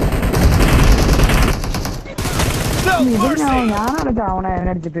 No mercy. ഞാനാണ് ചാവണേ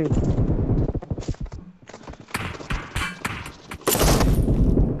അതിനടിച്ചിട്ട്.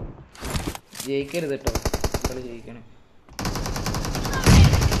 ജയിക്കരുത് കേട്ടോ, കളി ജയിക്കണം.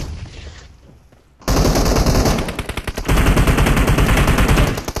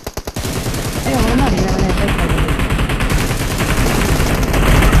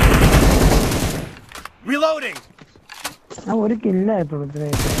 Reloading. ഒരു കില്ലായിട്ടുള്ളൂ.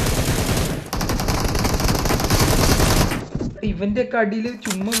 ഇവന്റെ ഒക്കെ അടിയിൽ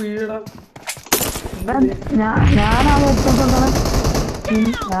ചുമ്മാ വീഴടാ. ഞാനത് എത്തോണ്ടാണ്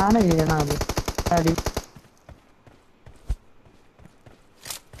ഞാൻ വീണ അത് അടി.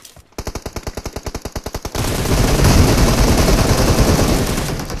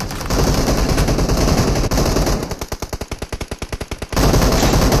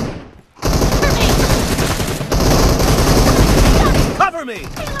 Cover me.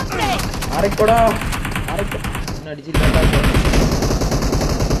 ആരക്കോടാ അടിച്ചില്ലാത്ത.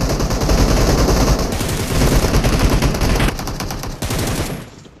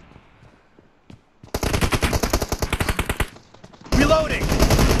 Reloading.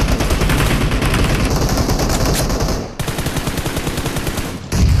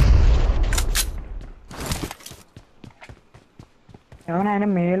 അവൻ അതിന്റെ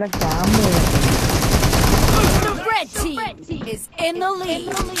മേലെ camp The red team is in the lead.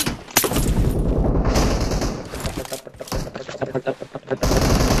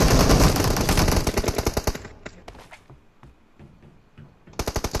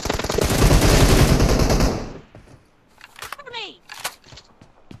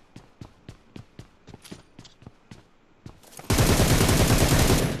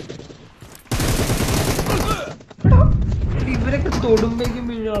 ഇവരൊക്കെ തൊടുമ്പേക്കും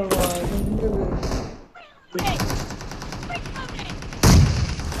വീഴാണോ?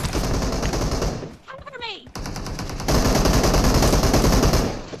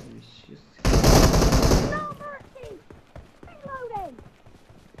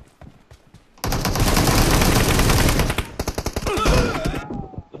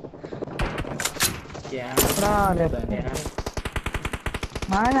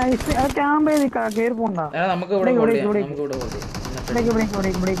 ക്യാമ്പ് ചെയ്ത് കയറി പോണ്ട. നമുക്ക് ഇവിടെ ഇവിടെ പോലെ ഇങ്ങോട്ട്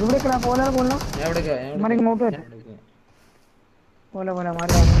വരും പോലെ പോലെ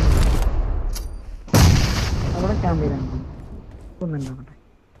മാറി അവിടെ ക്യാമ്പ് ചെയ്താൽ ഒന്നുണ്ടാകട്ടെ.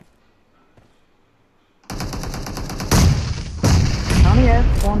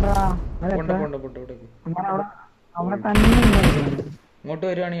 പോണ്ടാ അവിടെ തന്നെ ഇങ്ങോട്ട്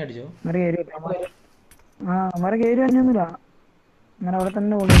വരുവാണെങ്കിൽ അടിച്ചോ. അവന്മാരെ കയറി കഴിഞ്ഞൊന്നുമില്ല. അങ്ങനെ അവിടെ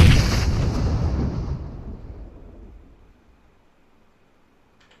തന്നെ ഓടി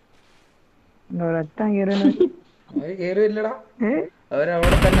ഒരൊറ്റ കേറില്ലടാ,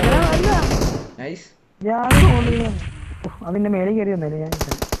 അവരവിടെ തന്നെ. അതിന്റെ മേലെ കയറി വന്നല്ലേ ഞാൻ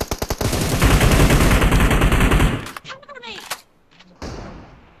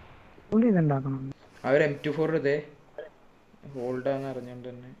പുള്ളി ഇതുണ്ടാക്കണം. അവർ M24 ഇതേ ഹോൾഡാന്ന് അറിഞ്ഞോണ്ട്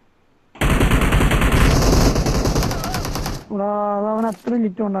തന്നെ അവൻ അത്ര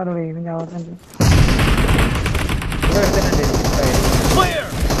ലിറ്റ് ഉണ്ടാലോ ഞാൻ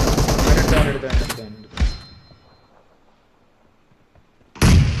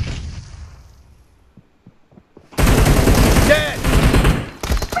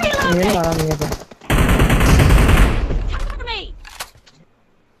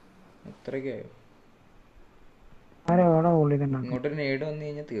എത്രക്കായോ? ഇങ്ങോട്ടൊരു നേട് വന്നു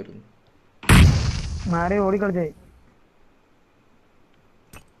കഴിഞ്ഞാൽ തീർന്നു. മാറി ഓടിക്കളിച്ചേ.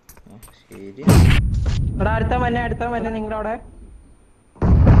 ശരി, അടുത്ത മന്നെ നിങ്ങളുടെ അവിടെ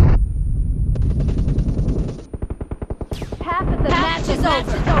Half of the match is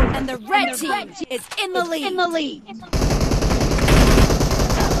over, and the red team is in the lead.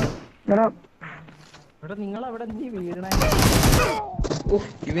 നിങ്ങൾ അവിടെ വീഴണേ.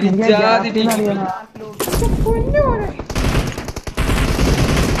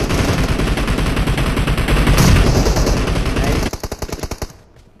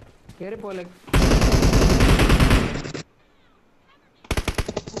 കേറി പോലെ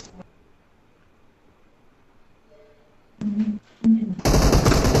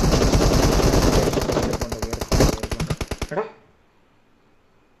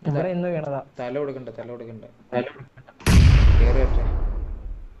തല കൊടുക്കണ്ട കേറി വരട്ടെ.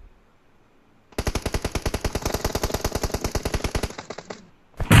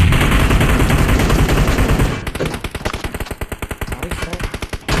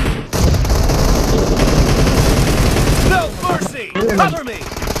 No mercy! Cover me!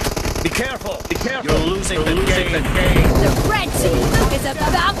 Be careful! You're losing the game. The red team is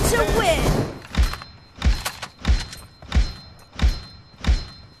about to win.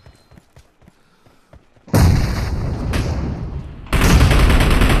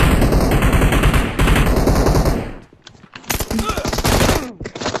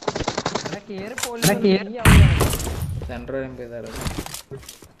 Central വരുമ്പോ ഇതാ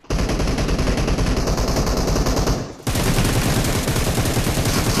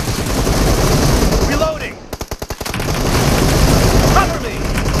Reloading! Cover me!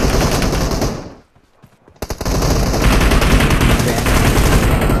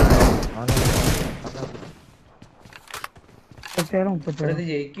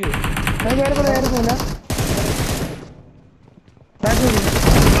 ജയിക്കൂ.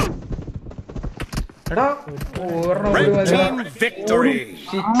 Red team victory!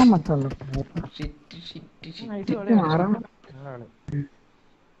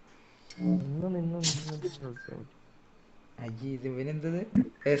 ഇവനെന്തത്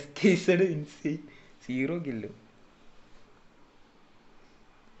 0 kilo.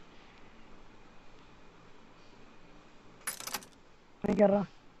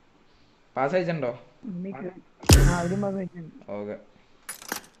 Pass അയച്ചിട്ടുണ്ടോ? Okay.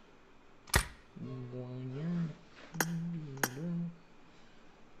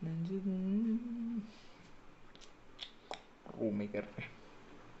 Oh my കയറട്ടെ.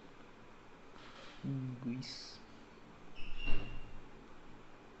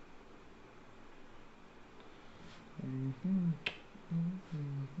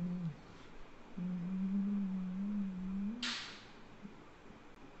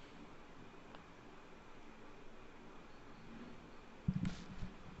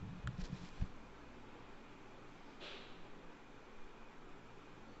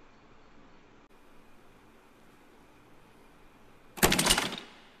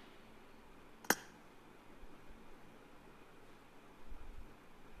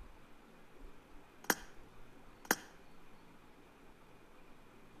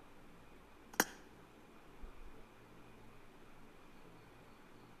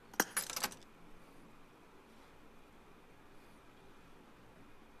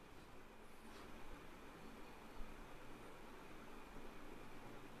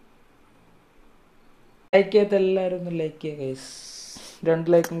 ലൈക്ക് ചെയ്യാത്ത എല്ലാവരും ഒന്ന് ലൈക്ക് ചെയ്യുക guys.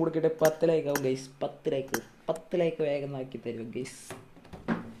 2 ലൈക്കും കൂടി കിട്ടിയ 10 ലൈക്ക് ആവും ഗൈസ്. 10 ലൈക്ക് വേഗം ആക്കി തരും ഗൈസ്.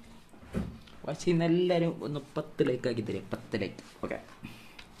 പക്ഷേ ഇന്ന് എല്ലാവരും ഒന്ന് 10 ലൈക്ക് ആക്കി തരും. 10 ലൈക്ക് ഓക്കെ.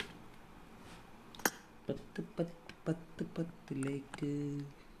 10 ലൈക്ക്.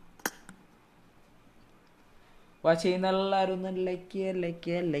 പക്ഷേ ഇന്ന് എല്ലാവരും ഒന്ന് ലൈക്ക് ചെയ്യുക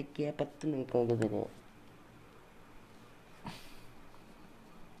 10 ലൈക്ക് ആക്കി തരും.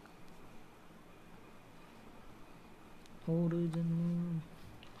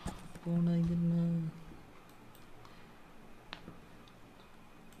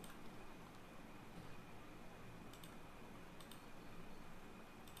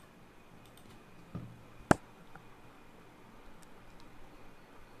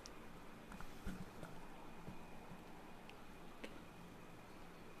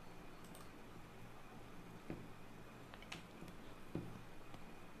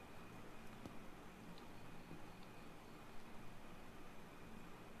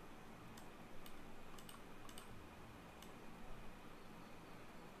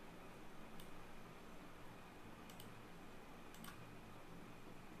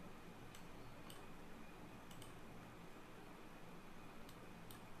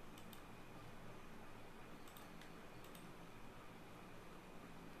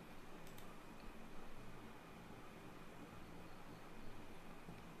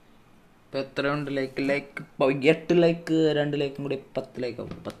 ഇപ്പം എത്രയുണ്ട് ലൈക്ക്? 8 ലൈക്ക് 2 ലൈക്കും കൂടി 10 ലൈക്ക്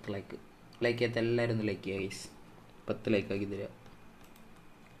ആവും. 10 ലൈക്ക് ചെയ്യാത്ത എല്ലാവരും ഒന്ന് ലൈക്ക് ചെയ്യുക ഗൈസ്. 10 ലൈക്ക് ആക്കി തരിക.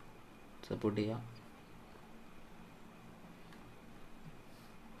 സപ്പോർട്ട് ചെയ്യുക.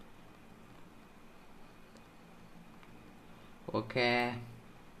 ഓക്കെ.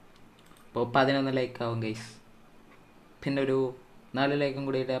 ഇപ്പോൾ 11 ലൈക്ക് ആവും ഗൈസ്. പിന്നെ ഒരു 4 ലൈക്കും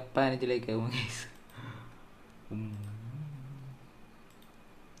കൂടി 15 ലൈക്ക് ആവും ഗൈസ്.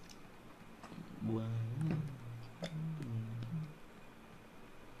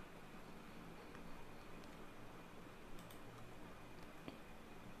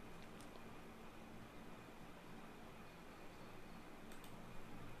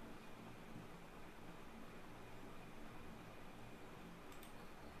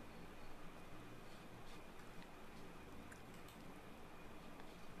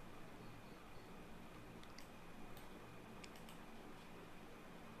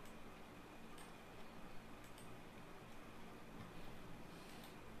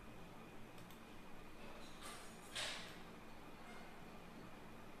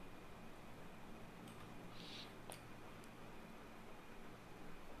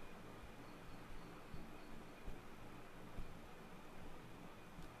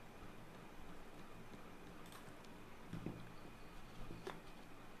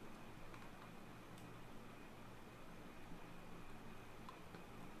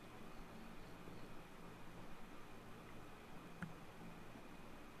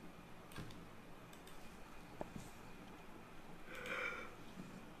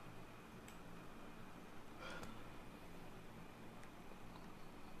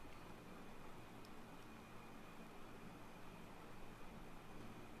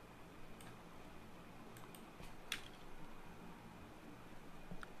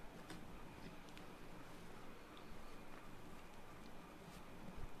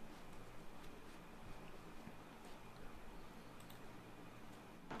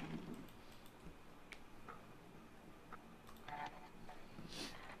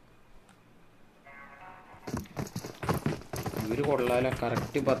 ഇവര് കൊള്ളാല.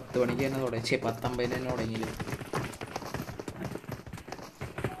 കറക്റ്റ് 10 മണിക്ക് തന്നെ തുടങ്ങി. 10:50 തന്നെ തുടങ്ങിയില്ല.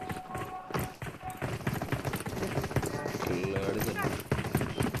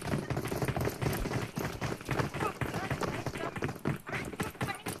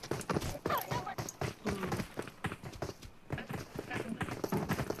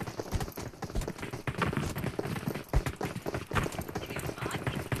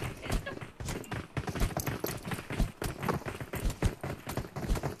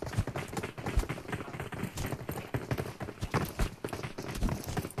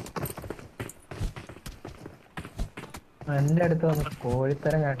 എന്റെ അടുത്ത് വന്ന്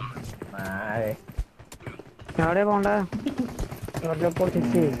കോഴിത്തരം കാണിച്ചു. എവിടെ പോണ്ട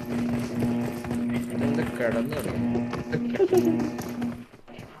ഇതെന്ത് കിടന്നു കിടക്കുന്നു.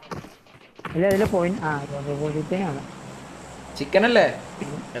 ഇല്ല ഇതില് പോയിന്റ് ആണ്. ചിക്കൻ അല്ലേ?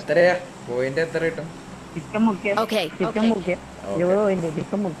 എത്രയാ പോയിന്റ്? എത്ര കിട്ടും? ചിക്കൻ മുഖ്യം Okay, ചിക്കൻ okay. മുഖ്യം 20 പോയിന്റ്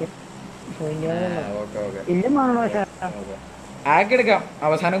ചിക്കൻ മുഖ്യം പോയിന്റ് ഓക്കെ ഇല്ലും വേണോ പക്ഷെ ആക്കി എടുക്കാം.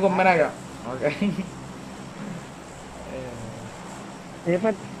 അവസാനം കുമ്മനാകാം. ഓക്കെ ഇതിപ്പോ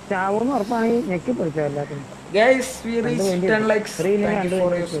ചാവൂന്ന് ഉറപ്പാണെങ്കിൽ ഞെക്കി പൊളിച്ചോ എല്ലാത്തിനും. Guys, we reached 10 likes. Three Thank you for your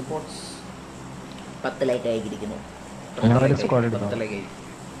likes. support. 10 like ആയിരിക്കുന്നു. സ്ക്വാഡ് എടുത്തോ? 10 ലൈക്ക് ആയി.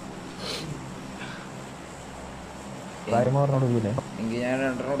 ഭാര്യമാറിനോട് പോയില്ലേ? എങ്കിൽ ഞാൻ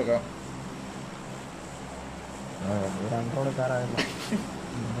 2 കൊടുക്കാം.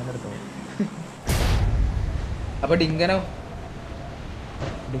 അപ്പൊ ഡിങ്കനോ?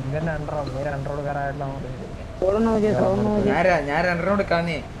 ഡിങ്കൻ രണ്ടോട് കയറായല്ലോ. ഞാൻ 2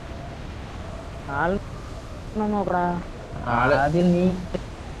 കൊടുക്കാന്നേ. നോക്കടാ ആദ്യം നീ.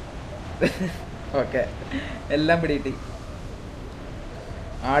 ഓക്കെ എല്ലാം പിടികിട്ടി.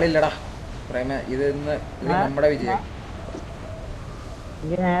 ആളില്ലടാ പ്രേമ. ഇത് നമ്മുടെ വിജയം.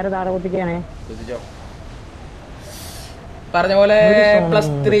 നേരെ താഴെ കുത്തിക്കാണേ. ശ്രദ്ധിച്ചോ പറഞ്ഞ പോലെ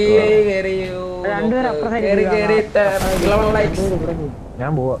 +3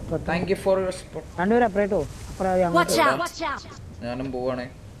 ഞാൻ പോവാ. Thank you for your support. രണ്ടുപേരും അപ്പറേട്ടോ Watch out! ഞാനും പോവാണേ.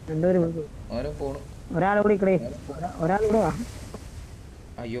 രണ്ടുപേരും ഓനും പോണു. ഒരാളൂടെ ഇക്കടേ ഒരാളൂടെ വാ.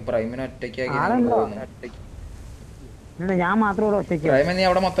 അയ്യോ പ്രൈമിനെ ഒറ്റയ്ക്കാക്കി ആളുണ്ടോ? പോകുന്നു. ഞാൻ മാത്രം ഇവിടെ ഒറ്റയ്ക്ക് പ്രൈമ നീ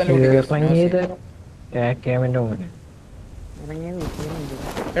അവിടെ മൊത്തം ഇറങ്ങിയത്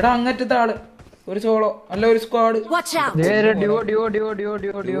എടാ അങ്ങറ്റത്തെ ആള്. ഒരു സോളോ അല്ല ഒരു സ്ക്വാഡ്. Watch out!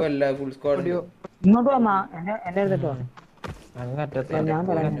 അല്ല ഫുൾ സ്ക്വാഡ്. ഇങ്ങോട്ട് വന്നാ എന്റെ അടുത്തിട്ട് വന്നു. ഞാൻ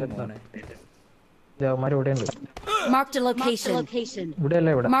പറയാം ഇവിടെ ഉണ്ട്. Marked a location. ഇവിടെ അല്ല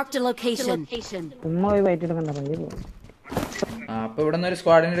ഇവിടെ. Marked a location. ഉമ്മ പോയി വയറ്റിട്ട് കണ്ടോ അപ്പൊ ഇവിടെ നിന്ന് ഒരു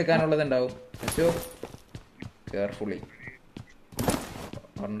സ്ക്വാഡിന് എടുക്കാനുള്ളത് ഉണ്ടാവും. കെയർഫുള്ളി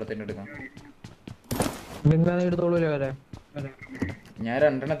ഒരെണ്ണത്തിന് എടുക്കാം. എടുത്തോളൂല്ലേ വരെ. ഞാൻ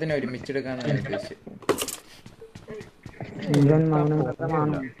 2 എണ്ണത്തിന് ഒരുമിച്ചെടുക്കാന്നാണ് ഉദ്ദേശിച്ചത്.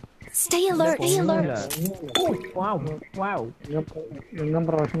 Stay alert.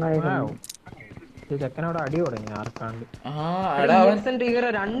 പ്രൊഫഷണൽ ചെക്കനോട് അടി തുടങ്ങി ആർക്കാണ്ട്.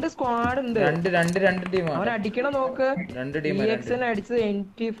 രണ്ട് സ്ക്വാഡ് ഉണ്ട്. രണ്ട് ടീമാണ്. അവൻ അടിക്കണ നോക്ക്. 2 ടീം അടിച്ചത്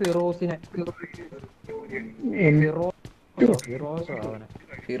എനിക്ക് ഫിറോസിനെ.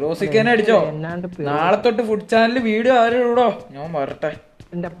 ഫിറോസിക്കനെ അടിച്ചോ? നാളെ തൊട്ട് ഫുഡ് ചാനലിൽ വീഡിയോ ആരോടോ ഞാൻ വരട്ടെ.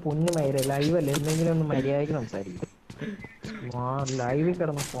 എന്റെ പൊന്നു മൈര ലൈവ് അല്ലേ, എന്തെങ്കിലും ഒന്ന് മര്യാദക്ക് സംസാരിക്കും. ലൈവിൽ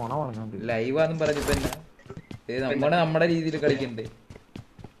കിടന്ന് ഫോണ പറഞ്ഞോണ്ട് ലൈവാന്നും പറഞ്ഞപ്പോ നമ്മുടെ രീതിയിൽ കളിക്കണ്ടേ.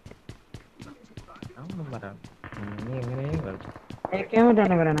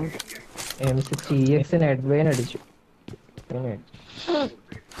 M60 ഹെഡ്വൈൻ അടിച്ചു.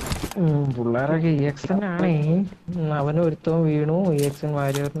 പിള്ളേരൊക്കെ EXN ആണേ. അവന് ഒരുത്തവും വീണു. EXN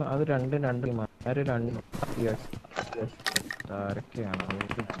വാരിയറിന് അത് രണ്ടും ആരൊക്കെയാണ്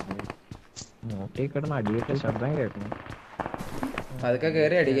നോട്ടി കിടന്ന് അടിയൊക്കെ ശബ്ദം കേൾക്കുന്നു. അതൊക്കെ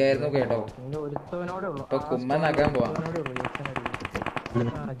കേറി അടിക്കായിരുന്നു കേട്ടോ. ഒരുത്തവനോടെ ഉള്ളു. ഇപ്പൊ കുമ്മനാക്കാൻ പോവാം.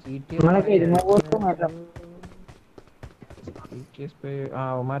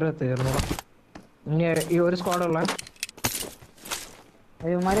 തീർന്നു. ഇനി ഈ ഒരു സ്ക്വാഡുള്ള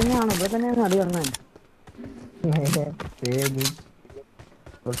മരുന്നാണ് ഇവിടെ തന്നെയാണ് അടി പറഞ്ഞത്.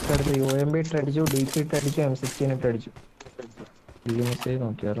 തൊട്ടടുത്ത് UMP ഇട്ട് അടിച്ചു, DP ഇട്ട് അടിച്ചു, M16 ഇട്ട് അടിച്ചു. മെസ്സേജ്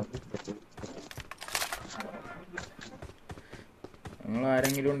നോക്കിയാറോ? നിങ്ങൾ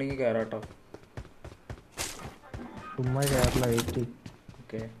ആരെങ്കിലും ഉണ്ടെങ്കിൽ കേറാട്ടോ. ചുമ്മാ കേരള വെയിറ്റ്.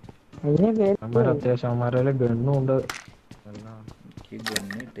 ഓക്കെ അത്യാവശ്യം അമ്മാരെ ഗണ്ണും ഉണ്ട്.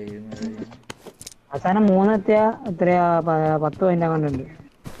 അവസാനം 3 എത്തിയാ എത്രയാ 10 പോയിന്റ് കണ്ടുണ്ട്.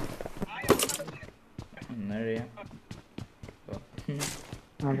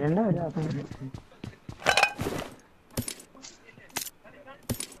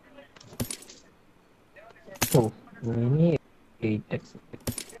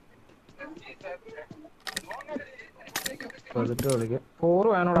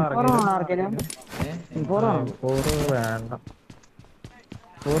 വേണോടാ വേണ്ട.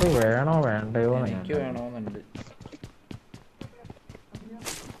 വേണോ വേണ്ടയോ? എനിക്ക് വേണോന്നുണ്ട്.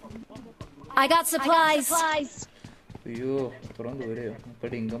 I got supplies. അയ്യോ ഇത്രയും ദൂരെയോ? ഇപ്പൊ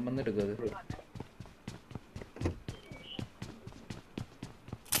ഡിങ്കം വന്നെടുക്കത്.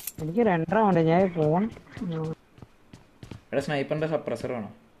 എനിക്ക് 2 റൗണ്ട് ഞാൻ ഫോൺ. എടാ സ്നൈപ്പറിന്റെ സപ്രസർ വേണോ?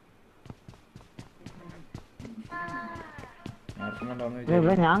 നടക്കുന്നുണ്ടോന്ന് ഇവിടെ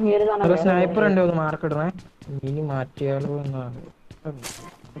വിചാരിക്കും. ഞാൻ കയറിയതാണ് ഒരു വേറെ സ്നൈപ്പർ ഉണ്ട് ഒന്ന് മാർക്കിടണേ. ഇനി മാറ്റിയാലോ എന്നാണ്.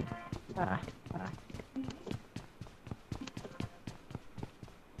 ആ,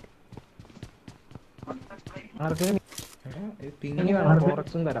 ആർക്കും എടാ ഇനി വേണം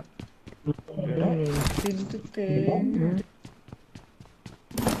ഫോറക്സും തരാം. എടാ ഇതെന്ത് തേങ്ങ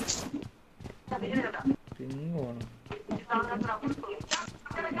പിങ് പോണം.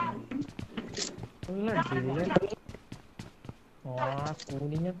 നല്ല ഡിലേ.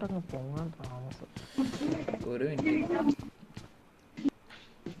 കൂടിഞ്ഞിട്ടങ്ങ് പൊങ്ങാൻ താമസം. ഒരു മിനിറ്റ്.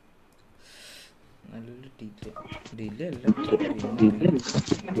 നല്ല ഡിലേ. ഡിലേ അല്ല പിങ്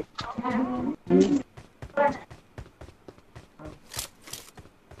അറിയില്ല.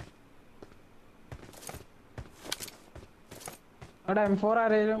 അവിടെ M4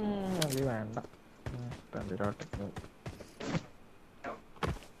 ആരെങ്കിലും വേണ്ട.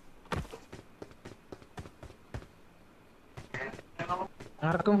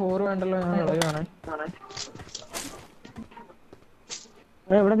 ആർക്കും 4 വേണ്ടല്ലോ. ഞാൻ കളയുവാണ്.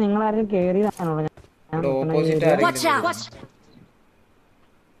 ഇവിടെ നിങ്ങൾ ആരും കേറിയതാണോ? ഇവിടെ ഓപ്പോസിറ്റ് Watch ആരെങ്കിലും out!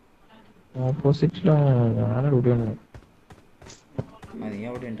 ഓപ്പോസിറ്റിലാണ് ഞാനിവിടെയാണ്. നീ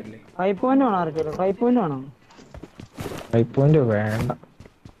അവിടെ ഉണ്ടല്ലേ. 5 പോയിന്റ് വേണോ ആർക്കെങ്കിലും? 5 പോയിന്റ് വേണോ? 5 പോയിന്റ് വേണ്ട.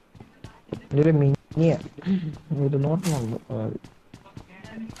 ഇതൊരു മിനിയ 200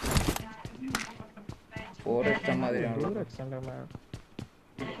 4x മാതിരിയാണല്ലോ.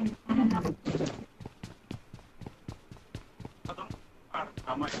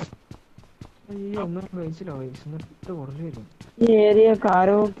 അയ്യോ ഒന്നും കഴിച്ചില്ല. വയസ്സിട്ട് കുറഞ്ഞു വരും. ഈ ഏരിയ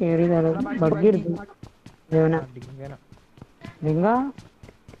ആരോ കേറിയതാണ്. ബഗ്ഗി എടുത്തു. നിങ്ങ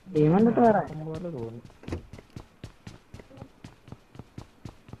ടീമണ്ടിട്ട് വേറെ പോലെ തോന്നി.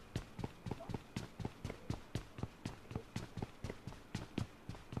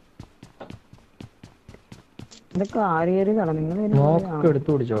 ഇതൊക്കെ ആര് കയറിയതാണ്? നിങ്ങൾ എടുത്തു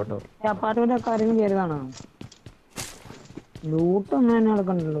പിടിച്ചോട്ടോ. അപ്പാർട്ട്മെന്റ് ഒക്കെ ആരെങ്കിലും കയറിയതാണോ? ലൂട്ടൊന്നും തന്നെ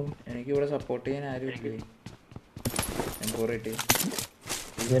നടക്കണ്ടല്ലോ. എനിക്കിവിടെ സപ്പോർട്ട് ചെയ്യാൻ ആരും ഇല്ലേ?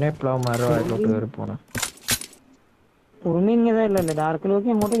 ഇതിനെപ്പോഴായിട്ട് കയറി പോണേ? ഉറുമി ഇങ്ങതല്ലല്ലേ ഡാർക്ക് ലോക്ക്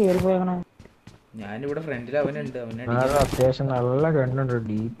എങ്ങോട്ട് കയറി പോയേക്കണേ? ഞാനിവിടെ ഫ്രണ്ടിൽ അവനുണ്ട്. അത്യാവശ്യം നല്ല കണ്ണുണ്ട്.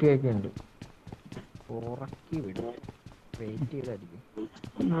 DP ഒക്കെ ഉണ്ട്. ഉറക്കി വിടും. വെയിറ്റ് ചെയ്തായിരിക്കും.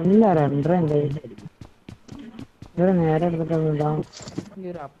 നല്ല രണ്ടര ഇവിടെ നേരെ എടുത്തിട്ട് ഈ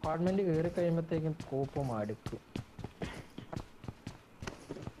ഒരു അപ്പാർട്ട്മെന്റ് കയറി കഴിയുമ്പോഴത്തേക്കും കോപ്പം അടുക്കും.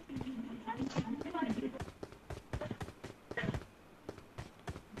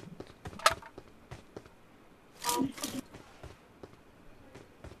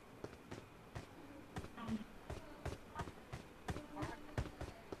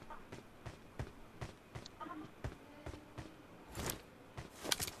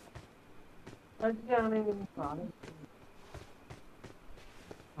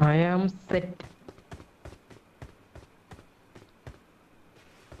 I am set.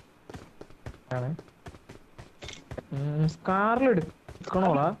 സ്കാറിൽ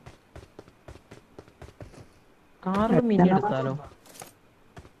എടുക്കണോടാ? കാറിൽ മിനി എടുത്താലോ?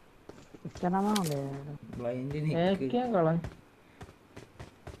 കളഞ്ഞു.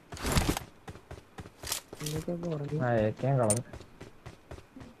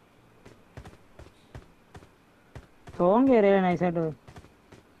 സോൺ കയറിയ നൈസായിട്ട്.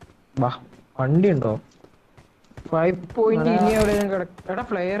 വണ്ടി ഉണ്ടോ? 5 പോയിന്റ് ഇനി എവിടെയും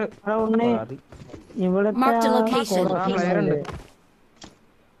ഫ്ലെയർ ഇവിടുത്തെ ഫ്ലെയർ ഉണ്ട്.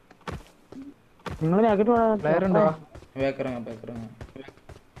 നിങ്ങൾ ബാക്കിട്ട് ഫ്ലെയർ ഉണ്ടോ?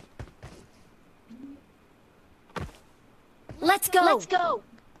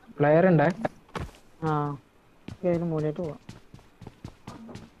 ഫ്ലെയർ ഉണ്ടേ. ആ മൂലയിട്ട് പോവാം.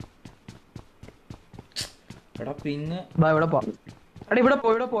 ഇവിടെ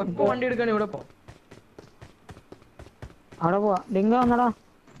പോ. ഇപ്പൊ വണ്ടി എടുക്കാണ്. ഇവിടെ പോ. അവിടെ പോവാ. ഡിങ്ക വന്നടാ.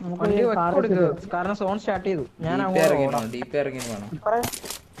 വണ്ടി കൊടുക്ക്. കാരണം സോൺ സ്റ്റാർട്ട് ചെയ്തു. ഞാൻ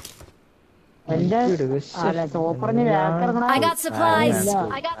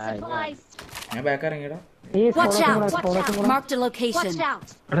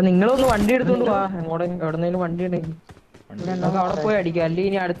നിങ്ങളൊന്ന് വണ്ടി എടുത്തോണ്ട് പോവാ. എവിടെന്നെങ്കിലും വണ്ടി ഉണ്ടെങ്കിൽ നമുക്ക് അവിടെ പോയി അടിക്കാം. അല്ലെങ്കിൽ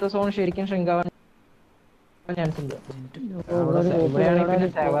ഇനി അടുത്ത സോൺ ശരിക്കും ഷ്രിങ്കാവാൻ ചാൻസ് ഉണ്ട്. ഇവിടെയാണെങ്കിൽ പിന്നെ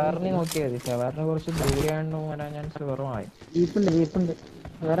സെവാറിന് നോക്കിയാൽ മതി. സെവാറിന് കുറച്ച് ദൂരെയാണോ വരാൻ ചാൻസ് കുറവായി.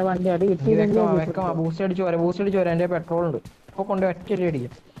 വേറെ വണ്ടി അടി ബൂസ്റ്റ് അടിച്ചു വരാം. എന്റെ പെട്രോൾ ഉണ്ട്. ഇപ്പൊ കൊണ്ട് ഒറ്റയടി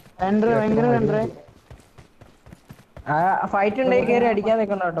അടിക്കും. ഫൈറ്റ് ഉണ്ടെങ്കിൽ കയറി അടിക്കാൻ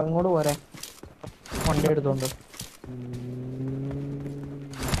നിൽക്കണ്ട കേട്ടോ. ഇങ്ങോട്ട് പോരെ. വണ്ടി എടുത്തോണ്ട്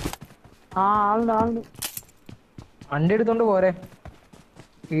വണ്ടി എടുത്തോണ്ട് പോരെ.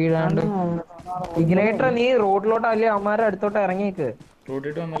 വീഴാണ്ട്. ഇഗ്നേറ്റർ നീ റോഡിലോട്ട് അല്ലേ അവന്മാരെ അടുത്തോട്ട് ഇറങ്ങിയേക്ക്.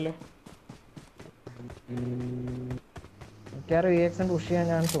 റോഡിട്ട് വന്നല്ലോ. മിക്കവാറും EXN പുഷ് ചെയ്യാൻ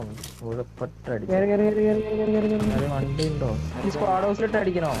ചാൻസ് ഉണ്ട്. വണ്ടി ഉണ്ടോ? ഈ സ്ക്വാഡ് ഹൗസിലിട്ട്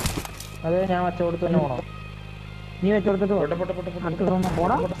അടിക്കണോ? അതെ ഞാൻ വച്ചോടത്ത് തന്നെ പോണോ? നീ വെച്ചോടുത്തിട്ട്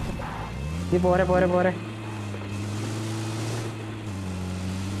പോടാ. ഈ പോരെ പോരെ പോരെ.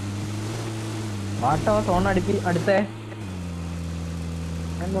 വാട്ടോ സോൺ അടുത്തേ.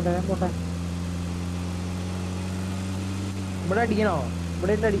 പോട്ടെ. ഇവിടെ അടിക്കണോ?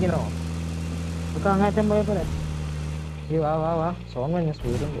 ഇവിടെ ഇട്ട് അടിക്കണോ? അങ്ങേറ്റം പോയ പോലെ. ഈ വാ സോൺ കഴിഞ്ഞ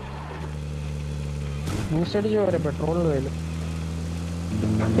സ്പീഡ് ഉണ്ട്. ബൂസ്റ്റ് അടിച്ച് പോരെ പെട്രോളിൽ പോയാലും.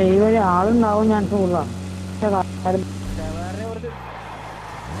 ഈ വഴി ആളുണ്ടാവും ചാൻസ് കൂടുതലാ.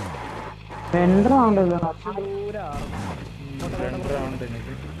 സെന്റർ ആവണ്ടല്ലോ.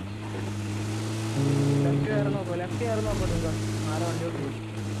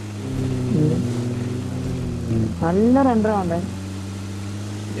 നല്ല റെൻഡർ ആവണ്ടേ.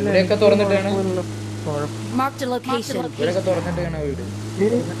 ഇവിടെയൊക്കെ തുറന്നിട്ടാണ് Marked a location. ഇവിടെയൊക്കെ തുറന്നിട്ടാണ് വീട്.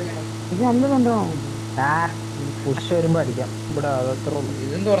 ഇത് നല്ല റെൻഡർ ആവും. പുഷ് വരുമ്പോ അടിക്കാം. ഇവിടെ അതത്ര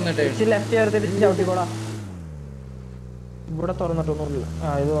ഇതും തുറന്നിട്ടേ. ലെഫ്റ്റ് ചേർത്തിട്ട് ചവിട്ടിക്കോടാ. ഇവിടെ തുറന്നിട്ടൊന്നുമില്ല.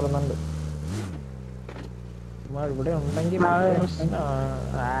 ഇത് തുറന്നുണ്ട്. ഇവിടെ ഉണ്ടെങ്കിൽ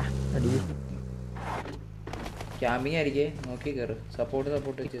അടി. ക്യാമ്പിങ് ആയിരിക്കേ. നോക്കി കയറ്. സപ്പോർട്ട്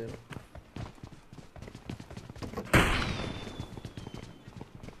വെച്ച് കയറ്.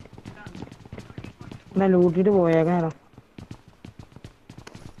 ലൂട്ടിട്ട് പോയേക്കാ.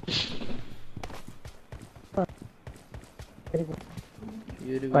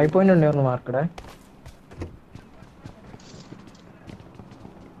 5 പോയിന്റ് ഉണ്ടായിരുന്നു മാർക്കടെ.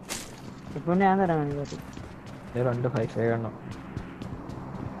 ഇപ്പൊ ഞാൻ തരാം. 2 5 കാണണം.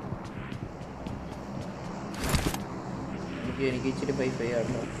 എനിക്ക് ഇച്ചിരി പൈസ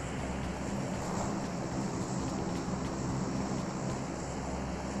ആണല്ലോ.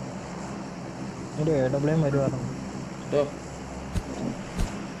 ഒരു AWM വരുവായിരുന്നു.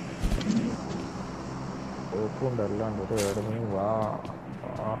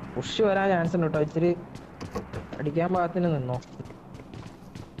 പുഷ് വരാൻ ചാൻസ് ഉണ്ട് കേട്ടോ. ഇച്ചിരി അടിക്കാൻ പാകത്തിന് നിന്നോ.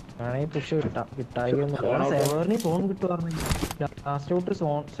 ആണെങ്കിൽ push കിട്ടായി zone കിട്ടുവാർന്നെങ്കിൽ. Last out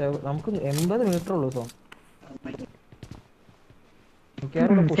zone നമുക്ക് 80 മീറ്റർ ഉള്ളൂ സോൺ.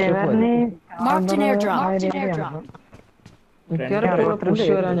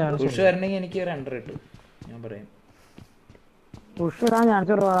 പുഷ് വരാൻ ചാൻസ്. പുഷ് വരണമെങ്കിൽ എനിക്ക് ഒരു 100 ഇട്ടു. ഞാൻ പറയാം പുഷ് ഇടാൻ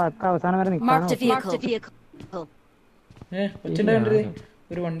ചാൻസ് അവസാനം വരെ ഒച്ചന്റെ കണ്ടത്.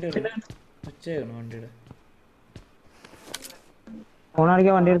 ഒരു വണ്ടി ഒച്ചയാണ് വണ്ടിയുടെ.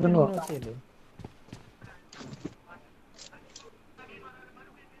 ഫോണടിക്കാൻ വണ്ടി എടുത്തുണ്ടോ?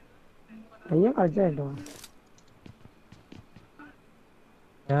 പയ്യ കളിച്ചായിട്ടോ.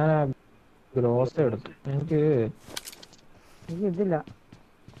 ഞാൻ ഗ്രോസ് എടുത്തു. എനിക്ക് ഇതില്ല.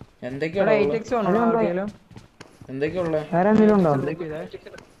 എന്തൊക്കെയുള്ള വേറെ എന്തെങ്കിലും ഉണ്ടോ?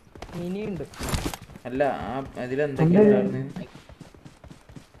 മിനിയുണ്ട്. അല്ല ഇതിലെന്തൊക്കെയാണ്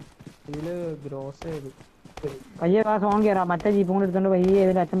ഇതില് ഗ്രോസ് ചെയ്തു. പയ്യെ ആ സോൺ കയറാം. മറ്റേ ജീപ്പും കൂടെ എടുത്തോണ്ട് പയ്യെ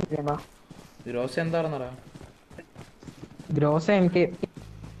ഇതിന്റെ അച്ഛൻ പറ്റിയാ. ഗ്രോസ് എന്താണെന്നറാ? ഗ്രോസ് എനിക്ക്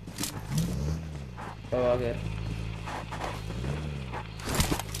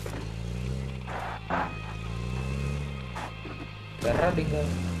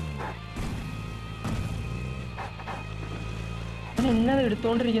എന്നത്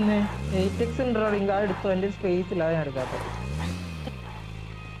എടുത്തോണ്ടിരിക്കുന്നേ. 8x ഉണ്ടോ ലിങ്ക്? അത് എടുത്തോ. എന്റെ സ്പേസ് ഇല്ല, ഞാൻ എടുക്കാത്ത.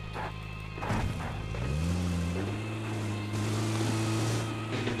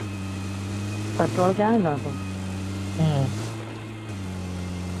 പെട്രോൾ ക്യാൻ ഇല്ല കേട്ടോ.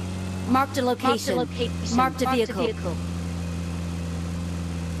 Marked a location. Marked a vehicle.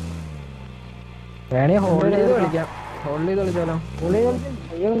 വേണേ ഹോൾഡ് ചെയ്ത് കളിക്കാം. ഹോൾഡ് ചെയ്ത് കളിച്ചാലോ?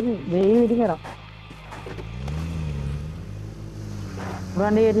 വീട്ടിൽ കയറാം.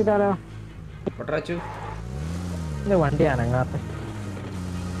 വണ്ടി കയറ്റിട്ടാലോ? വണ്ടി അനങ്ങാത്ത.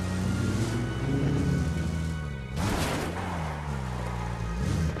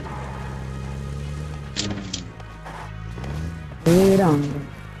 വീടാണ്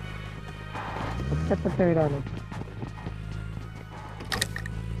ഒറ്റപ്പെട്ട വീടാണ്.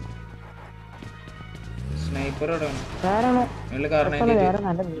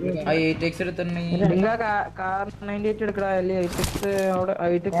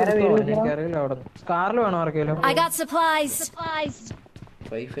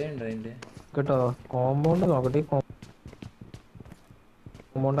 കേട്ടോ കോമ്പൗണ്ട് നോക്കട്ടെ.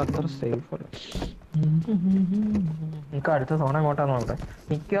 കോമ്പൗണ്ട് അത്ര സേഫ് അല്ല. നമുക്ക് അടുത്ത സോൺ എങ്ങോട്ടാന്ന് നോക്കട്ടെ.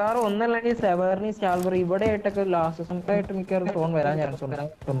 മിക്കവാറും ഒന്നല്ലെങ്കിൽ സെവേറിനി സ്റ്റാൽബറി ഇവിടെ ആയിട്ടൊക്കെ ലാസ്റ്റ് സോണായിട്ട് മിക്കവാറും സോൺ വരാൻ ചാൻസ് ഉണ്ട്.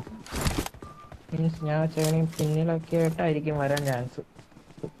 മീൻസ് ഞാൻ ചെവണി പിന്നിലൊക്കെ ആയിട്ടായിരിക്കും വരാൻ ചാൻസ്.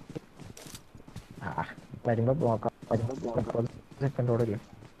 വരുമ്പോ നോക്കാം. 30 സെക്കൻഡോടെ ഇല്ലേ.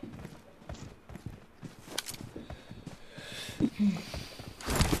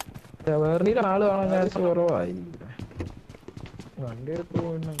 സെവേറിനിയിൽ ആള് കാണാൻ ചാൻസ് കുറവായി. വണ്ടി എടുത്ത്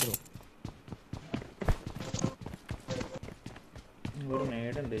പോയിട്ടുണ്ടെങ്കിലോ ഒരു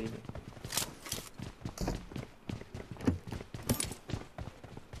നേടുണ്ട് ഇതില്.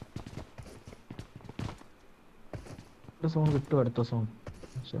 സോൺ കിട്ടും അടുത്ത സോൺ.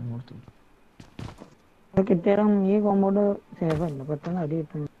 കിട്ടിയാലും ഈ കോമ്പൗണ്ട് സേഫ് അല്ല, പെട്ടെന്ന് അടി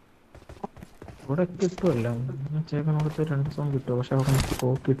കിട്ടും. ഇവിടെ കിട്ടുമല്ല ചേക്കനോടത്ത് 2 സോൺ കിട്ടും. പക്ഷെ അവിടെ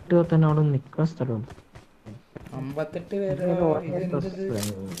കിട്ടുക തന്നെ അവിടെ നിക്കാൻ സ്ഥലമുണ്ട്. 58 പേര്. ഇതെന്തത്?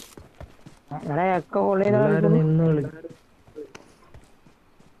 എടാ ഒക്കെ ഹോൾഡ് എല്ലാരും ചെയ്ത നിന്ന്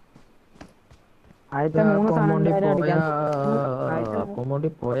ആദ്യത്തെ 3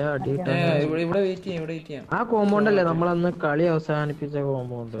 കോമ്പൗണ്ടിൽ പോയാ അടി ഇവിടെ വെയിറ്റ് ചെയ്യാം. ആ കോമ്പൗണ്ട് അല്ലേ നമ്മളന്ന് കളി അവസാനിപ്പിച്ച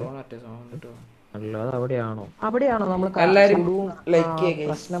കോമ്പൗണ്ട്? അല്ലാതെ അവിടെയാണോ നമ്മൾ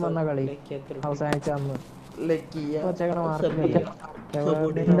പ്രശ്നം വന്ന കളി അവസാനിച്ച അന്ന്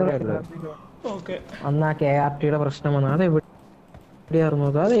അന്ന് ആ KRTയുടെ പ്രശ്നം വന്ന അത് എവിടെയായിരുന്നു?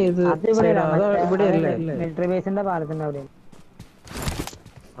 അത് ഏത് ഇവിടെയല്ലേ? മിലിറ്ററി ബേസിന്റെ പാലത്തിന്റെ അവിടെ.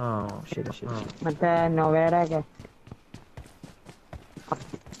 ആ ശരി. മറ്റേ നൊവേര ഒക്കെ.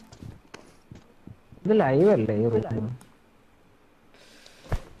 ഇത് ലൈവ് അല്ലേ ഈ റൂം?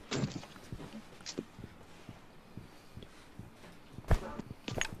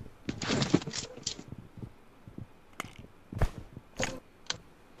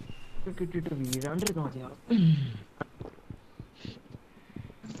 കിട്ടിട്ട് വീഴാണ്ടിരുന്ന മതിയാണ്.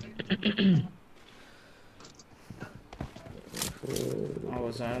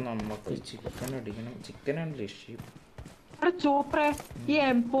 അവസാനം നമുക്ക് ചിക്കൻ അടിക്കണം. ചിക്കനാണ് ലക്ഷ്യം. ചോപ്രേ, ഈ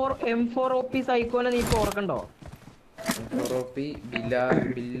M4 OP സൈക്കോനെ നീ ഇപ്പൊ ഓർക്കണ്ടോ?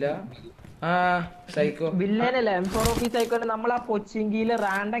 വില്ലനല്ല M4 OP സൈക്കോനെ നമ്മൾ ആ കൊച്ചിങ്കിയില്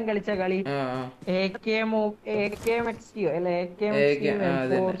റാൻഡം കളിച്ച കളി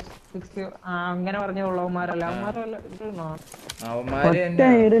അങ്ങനെ പറഞ്ഞുള്ളവന്മാരല്ല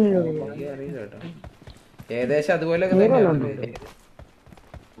ഏകദേശം അതുപോലെ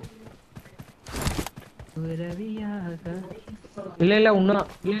ഇല്ല ഉണ്ണ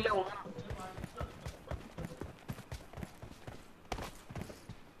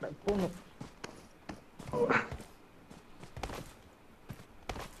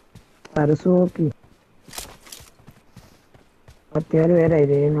പരസുനോക്കി 57 പേരായി.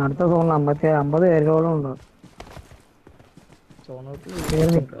 അടുത്ത സോണിൽ 50 പേരോളം ഉണ്ടോ?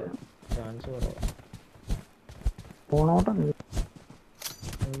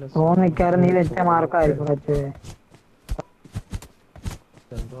 സോൺ നിൽക്കാറ് നീ വെച്ച മാർക്കായിരിക്കും വെച്ചത്.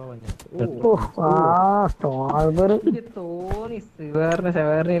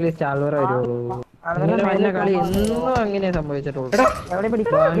 കളി എന്നും അങ്ങനെ സംഭവിച്ചിട്ടുള്ളൂ.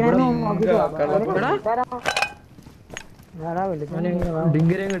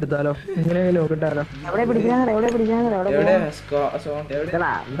 ഡിങ്കരെയും എടുത്താലോ? എങ്ങനെയെങ്കിലും നോക്കിട്ടാലോ?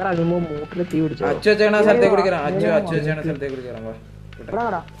 മൂട്ടില് തീ പിടിച്ചു.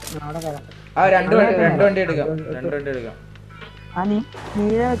 രണ്ട് വണ്ടി എടുക്കാം.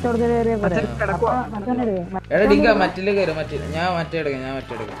 മറ്റില് കയറും. ഞാൻ മറ്റേ എടുക്കാം.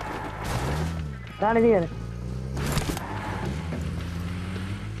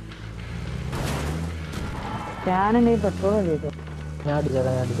 പെട്രോൾ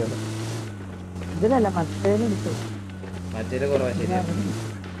ഇതിലല്ല മറ്റേത് കുറവാ. ശരിയാ.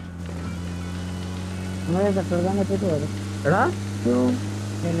 പെട്രോൾ താൻ പറ്റിട്ട് പോയത്.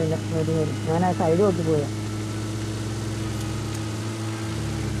 ഞാൻ ആ സൈഡ് നോക്കി പോയാ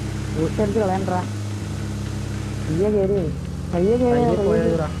ബൂസ്റ്റടിച്ച് കളയണ്ടാ. പയ്യെ കയറി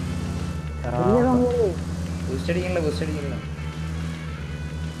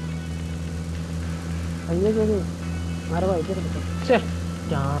മാറി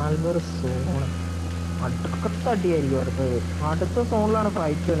അടുക്കത്തടിയായിരിക്കും അടുത്തത്. അടുത്ത സോണിലാണ്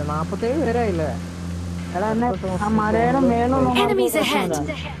ഫൈറ്റ് വരുന്നത്. 47 പേരായില്ലേ? മലയുടെ മേലുള്ള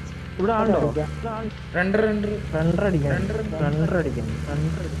ഇവിടെ ആണോ? രണ്ടടിക്കണം.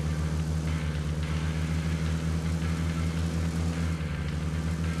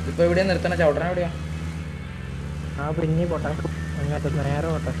 ഇപ്പൊ എവിടെയാ നിർത്തണ? ചവിട്ടണ എവിടെയാ? പിന്നെ പോട്ടെ, അങ്ങനത്തെ നേരെ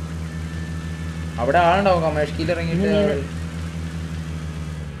പോട്ടെ. അവിടെ ആളുണ്ടാവും. കമേഷ്കിൽ ഇറങ്ങിയിട്ട്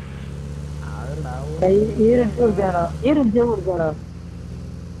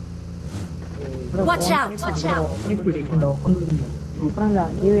Watch out! Watch out! പിടിക്കണ്ടോ സൂപ്പറല്ല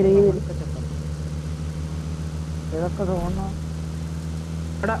ഈ വരും ഇതൊക്കെ തോന്നുന്നു.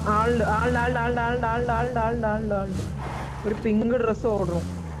 എടാ ആളുണ്ട്. ഒരു പിങ്ക് ഡ്രസ് ഓർഡറും.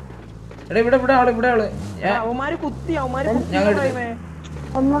 എടാ ഇവിടെ ആള് അവന്മാര് കുത്തി ഞാൻ പറയുമേ.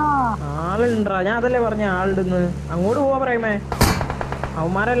 ആളുണ്ടാ, ഞാൻ അതല്ലേ പറഞ്ഞ ആളുണ്ടെന്ന്. അങ്ങോട്ട് പോവാ പറയുമേ.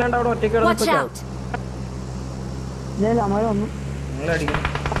 അവന്മാരല്ലാണ്ട് അവിടെ ഒറ്റയ്ക്ക് Watch out! ഒന്നും നിങ്ങളടിക്കണം.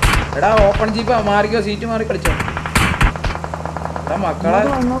 എടാ ഓപ്പൺ ജീപ്പ് മാറിക്കോ, സീറ്റ് മാറി കളിച്ചോ. എടാ മക്കളെ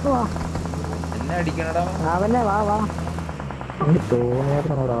ഇങ്ങോട്ട് വാ. എന്നെ അടിക്കണടാ. രാവിലെ വാ എനിക്ക്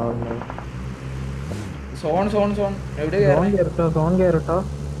തോന്നിയായിരുന്നോടാ സോൺ എവിടെ സോൺ കേറട്ടോ.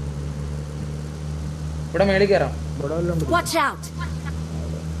 ഇവിടെ മേളിൽ കയറാം. Watch out!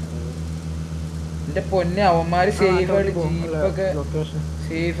 എന്റെ പൊന്നെ അവന്മാര് സേഫ് ആയിട്ട് ജീപ്പൊക്കെ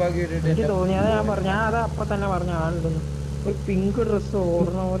സേഫ് ആക്കി എനിക്ക് ഇട്ടിട്ട് തോന്നിയത് ഞാൻ അത് അപ്പൊ തന്നെ പറഞ്ഞ ആളുണ്ടെന്ന്. ഒരു പിങ്ക് ഡ്രസ്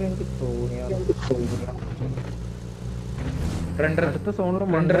ഓടുന്ന പോലെ എനിക്ക് തോന്നിയത്. അടുത്ത സോണിൽ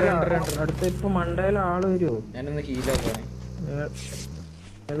അടുത്ത ഇപ്പൊ മണ്ടയിലെ ആള് വരുമോ? ഞാനൊന്ന് ഹീലാക്കാണ്.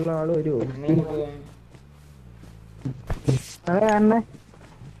 ആള് വരുമോ?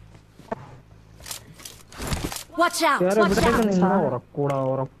 Watch out! ഇവിടേക്ക് നിന്നാ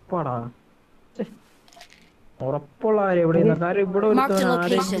ഉറപ്പാടാ. ഉറപ്പുള്ള കാര്യം എവിടെയെന്ന കാര്യം ഇവിടെ Marked a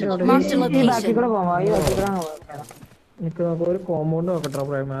location. Marked a location. എനിക്ക് ഒരു കോമ്പൗണ്ട് നോക്കട്ടെ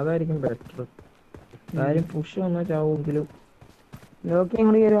പ്രേമ, അതായിരിക്കും ബെറ്റർ. കാര്യം പുഷ് വന്നാൽ ചാവുമെങ്കിലും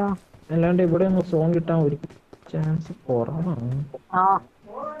അല്ലാണ്ട് ഇവിടെ ഒന്ന് സോൺ കിട്ടാൻ ഒരു ചാൻസ് കുറവാണ്.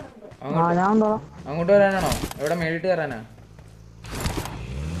 അങ്ങോട്ട് വരാനാണോ? എവിടെ മേളിട്ട് കയറാനാ?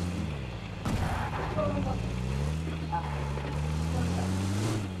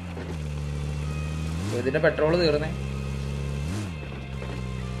 ഇതിന്റെ പെട്രോള് തീർന്നേ.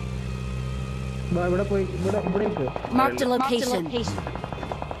 ഇവിടെ പോയി ഇവിടെ Marked a location.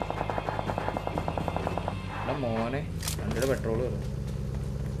 മോനെ രണ്ടിടെ പെട്രോള് തീർന്നു.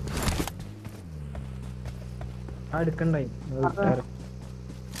 എടുക്കണ്ടായി.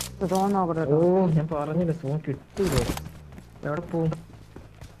 ഓ ഞാൻ പറഞ്ഞില്ല സോൺ കിട്ടൂല. എവിടെ പോവും?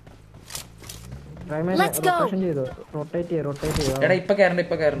 ചെയ്തോ റൊട്ടേറ്റ് ചെയ്യോ? എടാ ഇപ്പൊ കയറണ്ട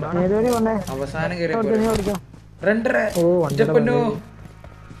അവസാനം കയറിയ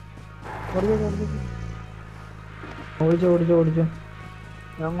ഓടിച്ചോ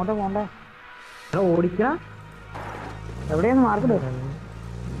എങ്ങോട്ടാ പോണ്ടേ? ഓടിക്ക. എവിടെയാണ് മാർക്കറ്റ്?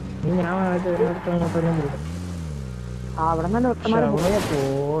 ഞാൻ അവിടെ നല്ല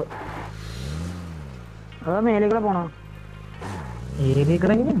അതോ മേലിക്കൂടെ പോണോ?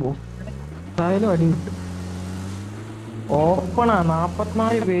 ഏരിയക്കടെങ്കിലും പോ. എന്തായാലും അടി കിട്ടും. ഓപ്പണാ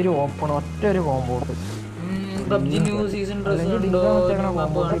 44 പേര് ഓപ്പൺ. ഒറ്റ ഒരു കോമ്പൗണ്ട്.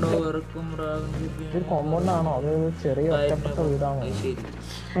 കോമ്പൗണ്ട് ആണോ അത്? ചെറിയ ഒറ്റപ്പെട്ട വീടാണോ?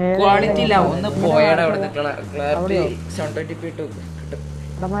 ക്വാളിറ്റി ഇല്ല. ഒന്ന് പോയാടാ അവിടെ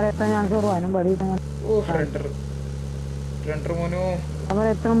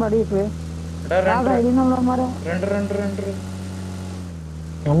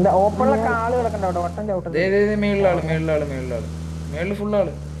ഓപ്പണിലൊക്കെ ആള് കിടക്കണ്ട അവിടെ വട്ടം ചവിട്ടുന്നത്. മേളില് ഫുൾ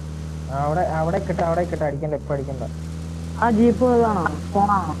ആള്. അവിടെ കിട്ട അടിക്കണ്ട. ഇപ്പൊ അടിക്കണ്ട. ആ ജീപ്പ് ഇതാണോ?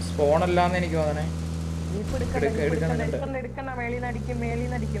 സ്പോണല്ലാന്ന് എനിക്ക് തോന്നണേ. എടുക്കണ്ട. മേളിന്ന് അടിക്കും.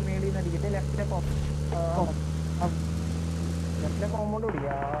 ലെഫ്റ്റിലെ കോമ്പൗണ്ട്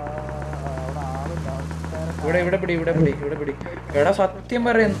പിടിക്കാ. ഇവിടെ പിടി. എടാ സത്യം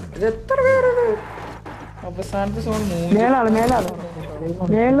പറയുന്നു, ഇത് എത്ര പേരാണ്? അവസാനത്തെ സോൺ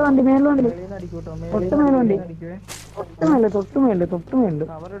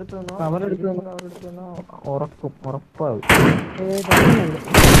ഉറപ്പാവും.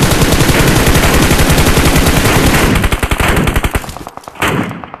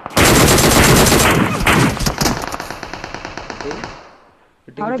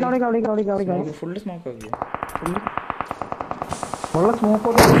 ഫുള്ള് സ്മോക്ക് ആക്കി. ഉള്ള സ്മോക്ക്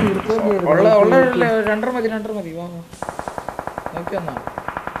രണ്ടര മതി. വാ നോക്കി വന്നാ.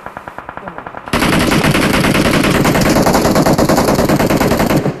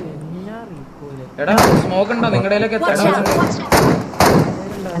 എടാ സ്മോക്ക് ഉണ്ടോ നിങ്ങളുടെയിലൊക്കെ?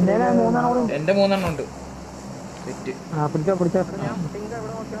 എന്റെ 3 ഉണ്ട്. സെറ്റ്.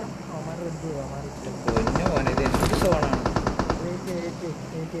 മോനെ ഇത് എന്ത് സോണാണ്?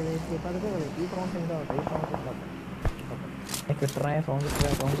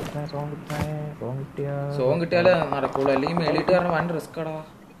 സോൺ കിട്ടിയാലേ നടക്കുള്ളൂ. അല്ലെങ്കിൽ മേളിട്ട് കാരണം വൻ റിസ്ക് ആടാ.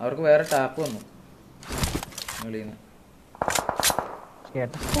 അവർക്ക് വേറെ ടാപ്പ് വന്നു മേളിന്ന്.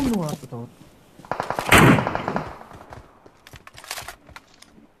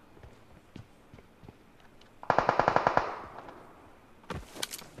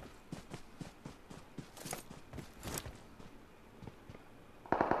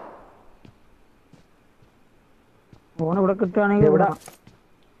 ഇവിടെ കിട്ടുവാണെങ്കിൽ ഇവിടെ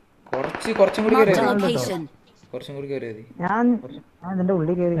കുറച്ചും കൂടി Marked a കയറിയാ location. കുറച്ചും കൂടി കയറിയാ മതി. ഞാൻ ഇതിന്റെ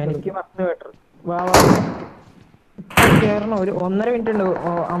ഉള്ളിൽ കയറി എനിക്ക് 10 മീറ്റർ വാ വാ കേറണം. ഒരു 1.5 മിനിറ്റ് ഉണ്ട്.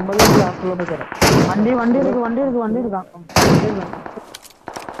 50 മിനിറ്റ് ലാസ്റ്റിലോട്ട് കയറാം. വണ്ടി എടുക്കാം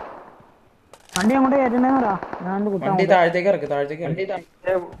വണ്ടി അങ്ങോട്ട് കയറ്റണ്ടേന്ന് ഞാൻ കുത്താൻ വണ്ടി താഴത്തേക്ക് ഇറക്ക്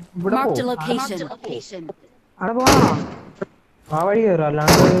ഇവിടെ Marked a പോ. location. അവിടെ പോകണോ? ആ വഴി കയറും.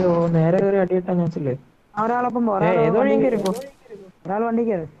 അല്ലാണ്ട് നേരെ കയറി അടിയിട്ടാ ഞാൻ ചില്ലേ. ഒരാളൊപ്പം ഏത് വഴിയും കയറിപ്പോ. ഒരാൾ വണ്ടി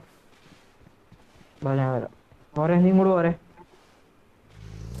കയറി ഞാൻ വരാം. പോരെ, നീ കൂടെ പോരെ.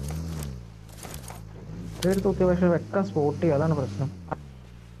 ഒരു തൂക്കി പക്ഷെ വെക്കാൻ സ്പോട്ട് ചെയ്യും. അതാണ് പ്രശ്നം.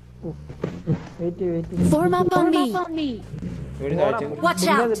 Wait Form up on me. ഇവിടെ താഴത്തേക്ക് Watch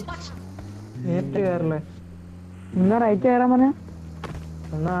out. നേരിട്ട് കയറല്ലേ. ഇന്ന് റൈറ്റ് കയറാൻ പറഞ്ഞ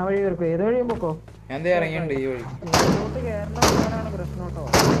എന്നാ ആ വഴി കയറിപ്പോ. ഏത് വഴിയും പൊക്കോ. ഞാൻ ദേ ഇറങ്ങിയിട്ടുണ്ട് ഈ വഴി. ഇങ്ങോട്ട് കയറണ പ്രശ്നം കേട്ടോ.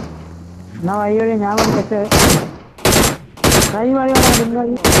 എന്നാ വഴി ഞാൻ തെറ്റ്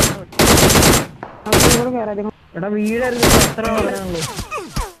വഴി എടാ വീടായിരുന്നു. എത്ര പറയാനുള്ളൂ.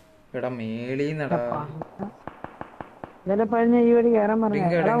 എടാ മേളീന്നടാ ഇതെല്ലാം പറഞ്ഞ ഈ വഴി കയറാൻ പറഞ്ഞു.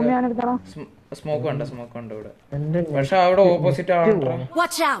 ഞാൻ എടുത്തോ. സ്മോക്ക് ഉണ്ട് ഇവിടെ. എന്റെ പക്ഷെ അവിടെ ഓപ്പോസിറ്റ് ആവണ്ട.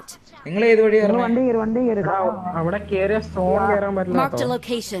 Watch out. നിങ്ങൾ ഏത് വഴി വണ്ടി കയറി അവിടെ കേറിയ സോൺ കയറാൻ പറ്റില്ല Marked a കേട്ടോ.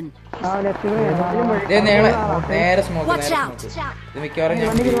 location. നേരെ സ്മോക്ക് Watch out. ഇത് മിക്കവാറും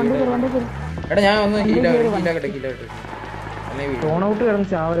ഞാൻ എടാ ഞാൻ ഒന്ന് ഹീലാകട്ടെ സോൺ ഔട്ട് കിടന്ന്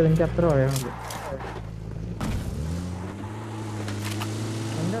ചാവരുത്. എനിക്ക് അത്ര പറയാനുള്ളൂ.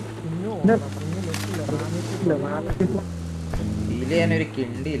 ഹീല് ചെയ്യാനൊരു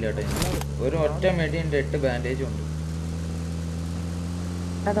കിണ്ടിയില്ല കേട്ടോ. ഒരു ഒറ്റ മെഡിയുണ്ട്, 8 ബാൻഡേജും ഉണ്ട്.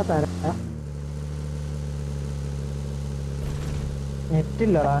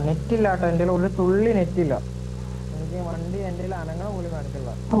 നെറ്റില്ലടാ. നെറ്റില്ലാട്ടോ. എന്റെ ഒരു തുള്ളി നെറ്റില്ല. എനിക്ക് വണ്ടി എന്റെ അനങ്ങണ പോലും കാണിക്കില്ല.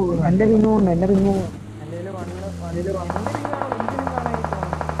 എന്റെ റിങ്ങുണ്ട്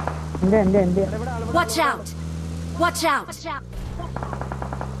എന്റെ Watch out. Watch out.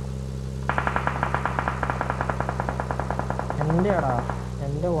 എന്റെയാടാ.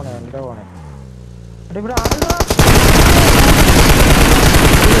 എന്റെ പോണേ. ഇവിടെ ആളുണ്ടോ?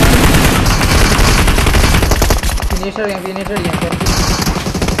 ഫിനിഷ് അടിക്കാം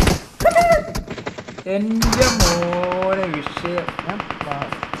എന്റെ മോനെ വിഷയം.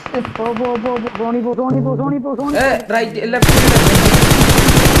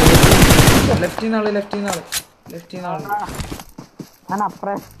 ലെഫ്റ്റിന്നാള്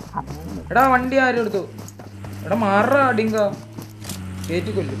എടാ വണ്ടി ആരും എടുത്തു. എടാ മാറാ ഡിങ്ക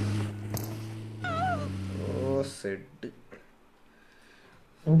കേറ്റി കൊല്ലും. ഓ സെഡ്.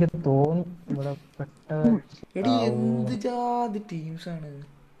 എനിക്ക് തോന്നി ഇവിടെ എടി എന്ത് ജാതി ടീംസ് ആണ്.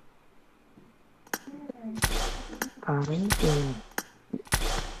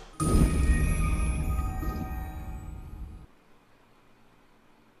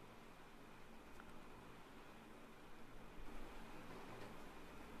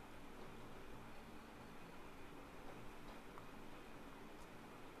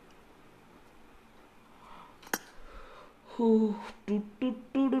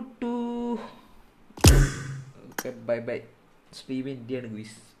 Okay, bye. Stream Indian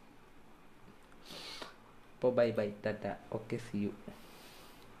guys. Bye. Tata. Okay, see you.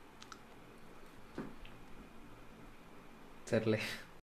 Certainly.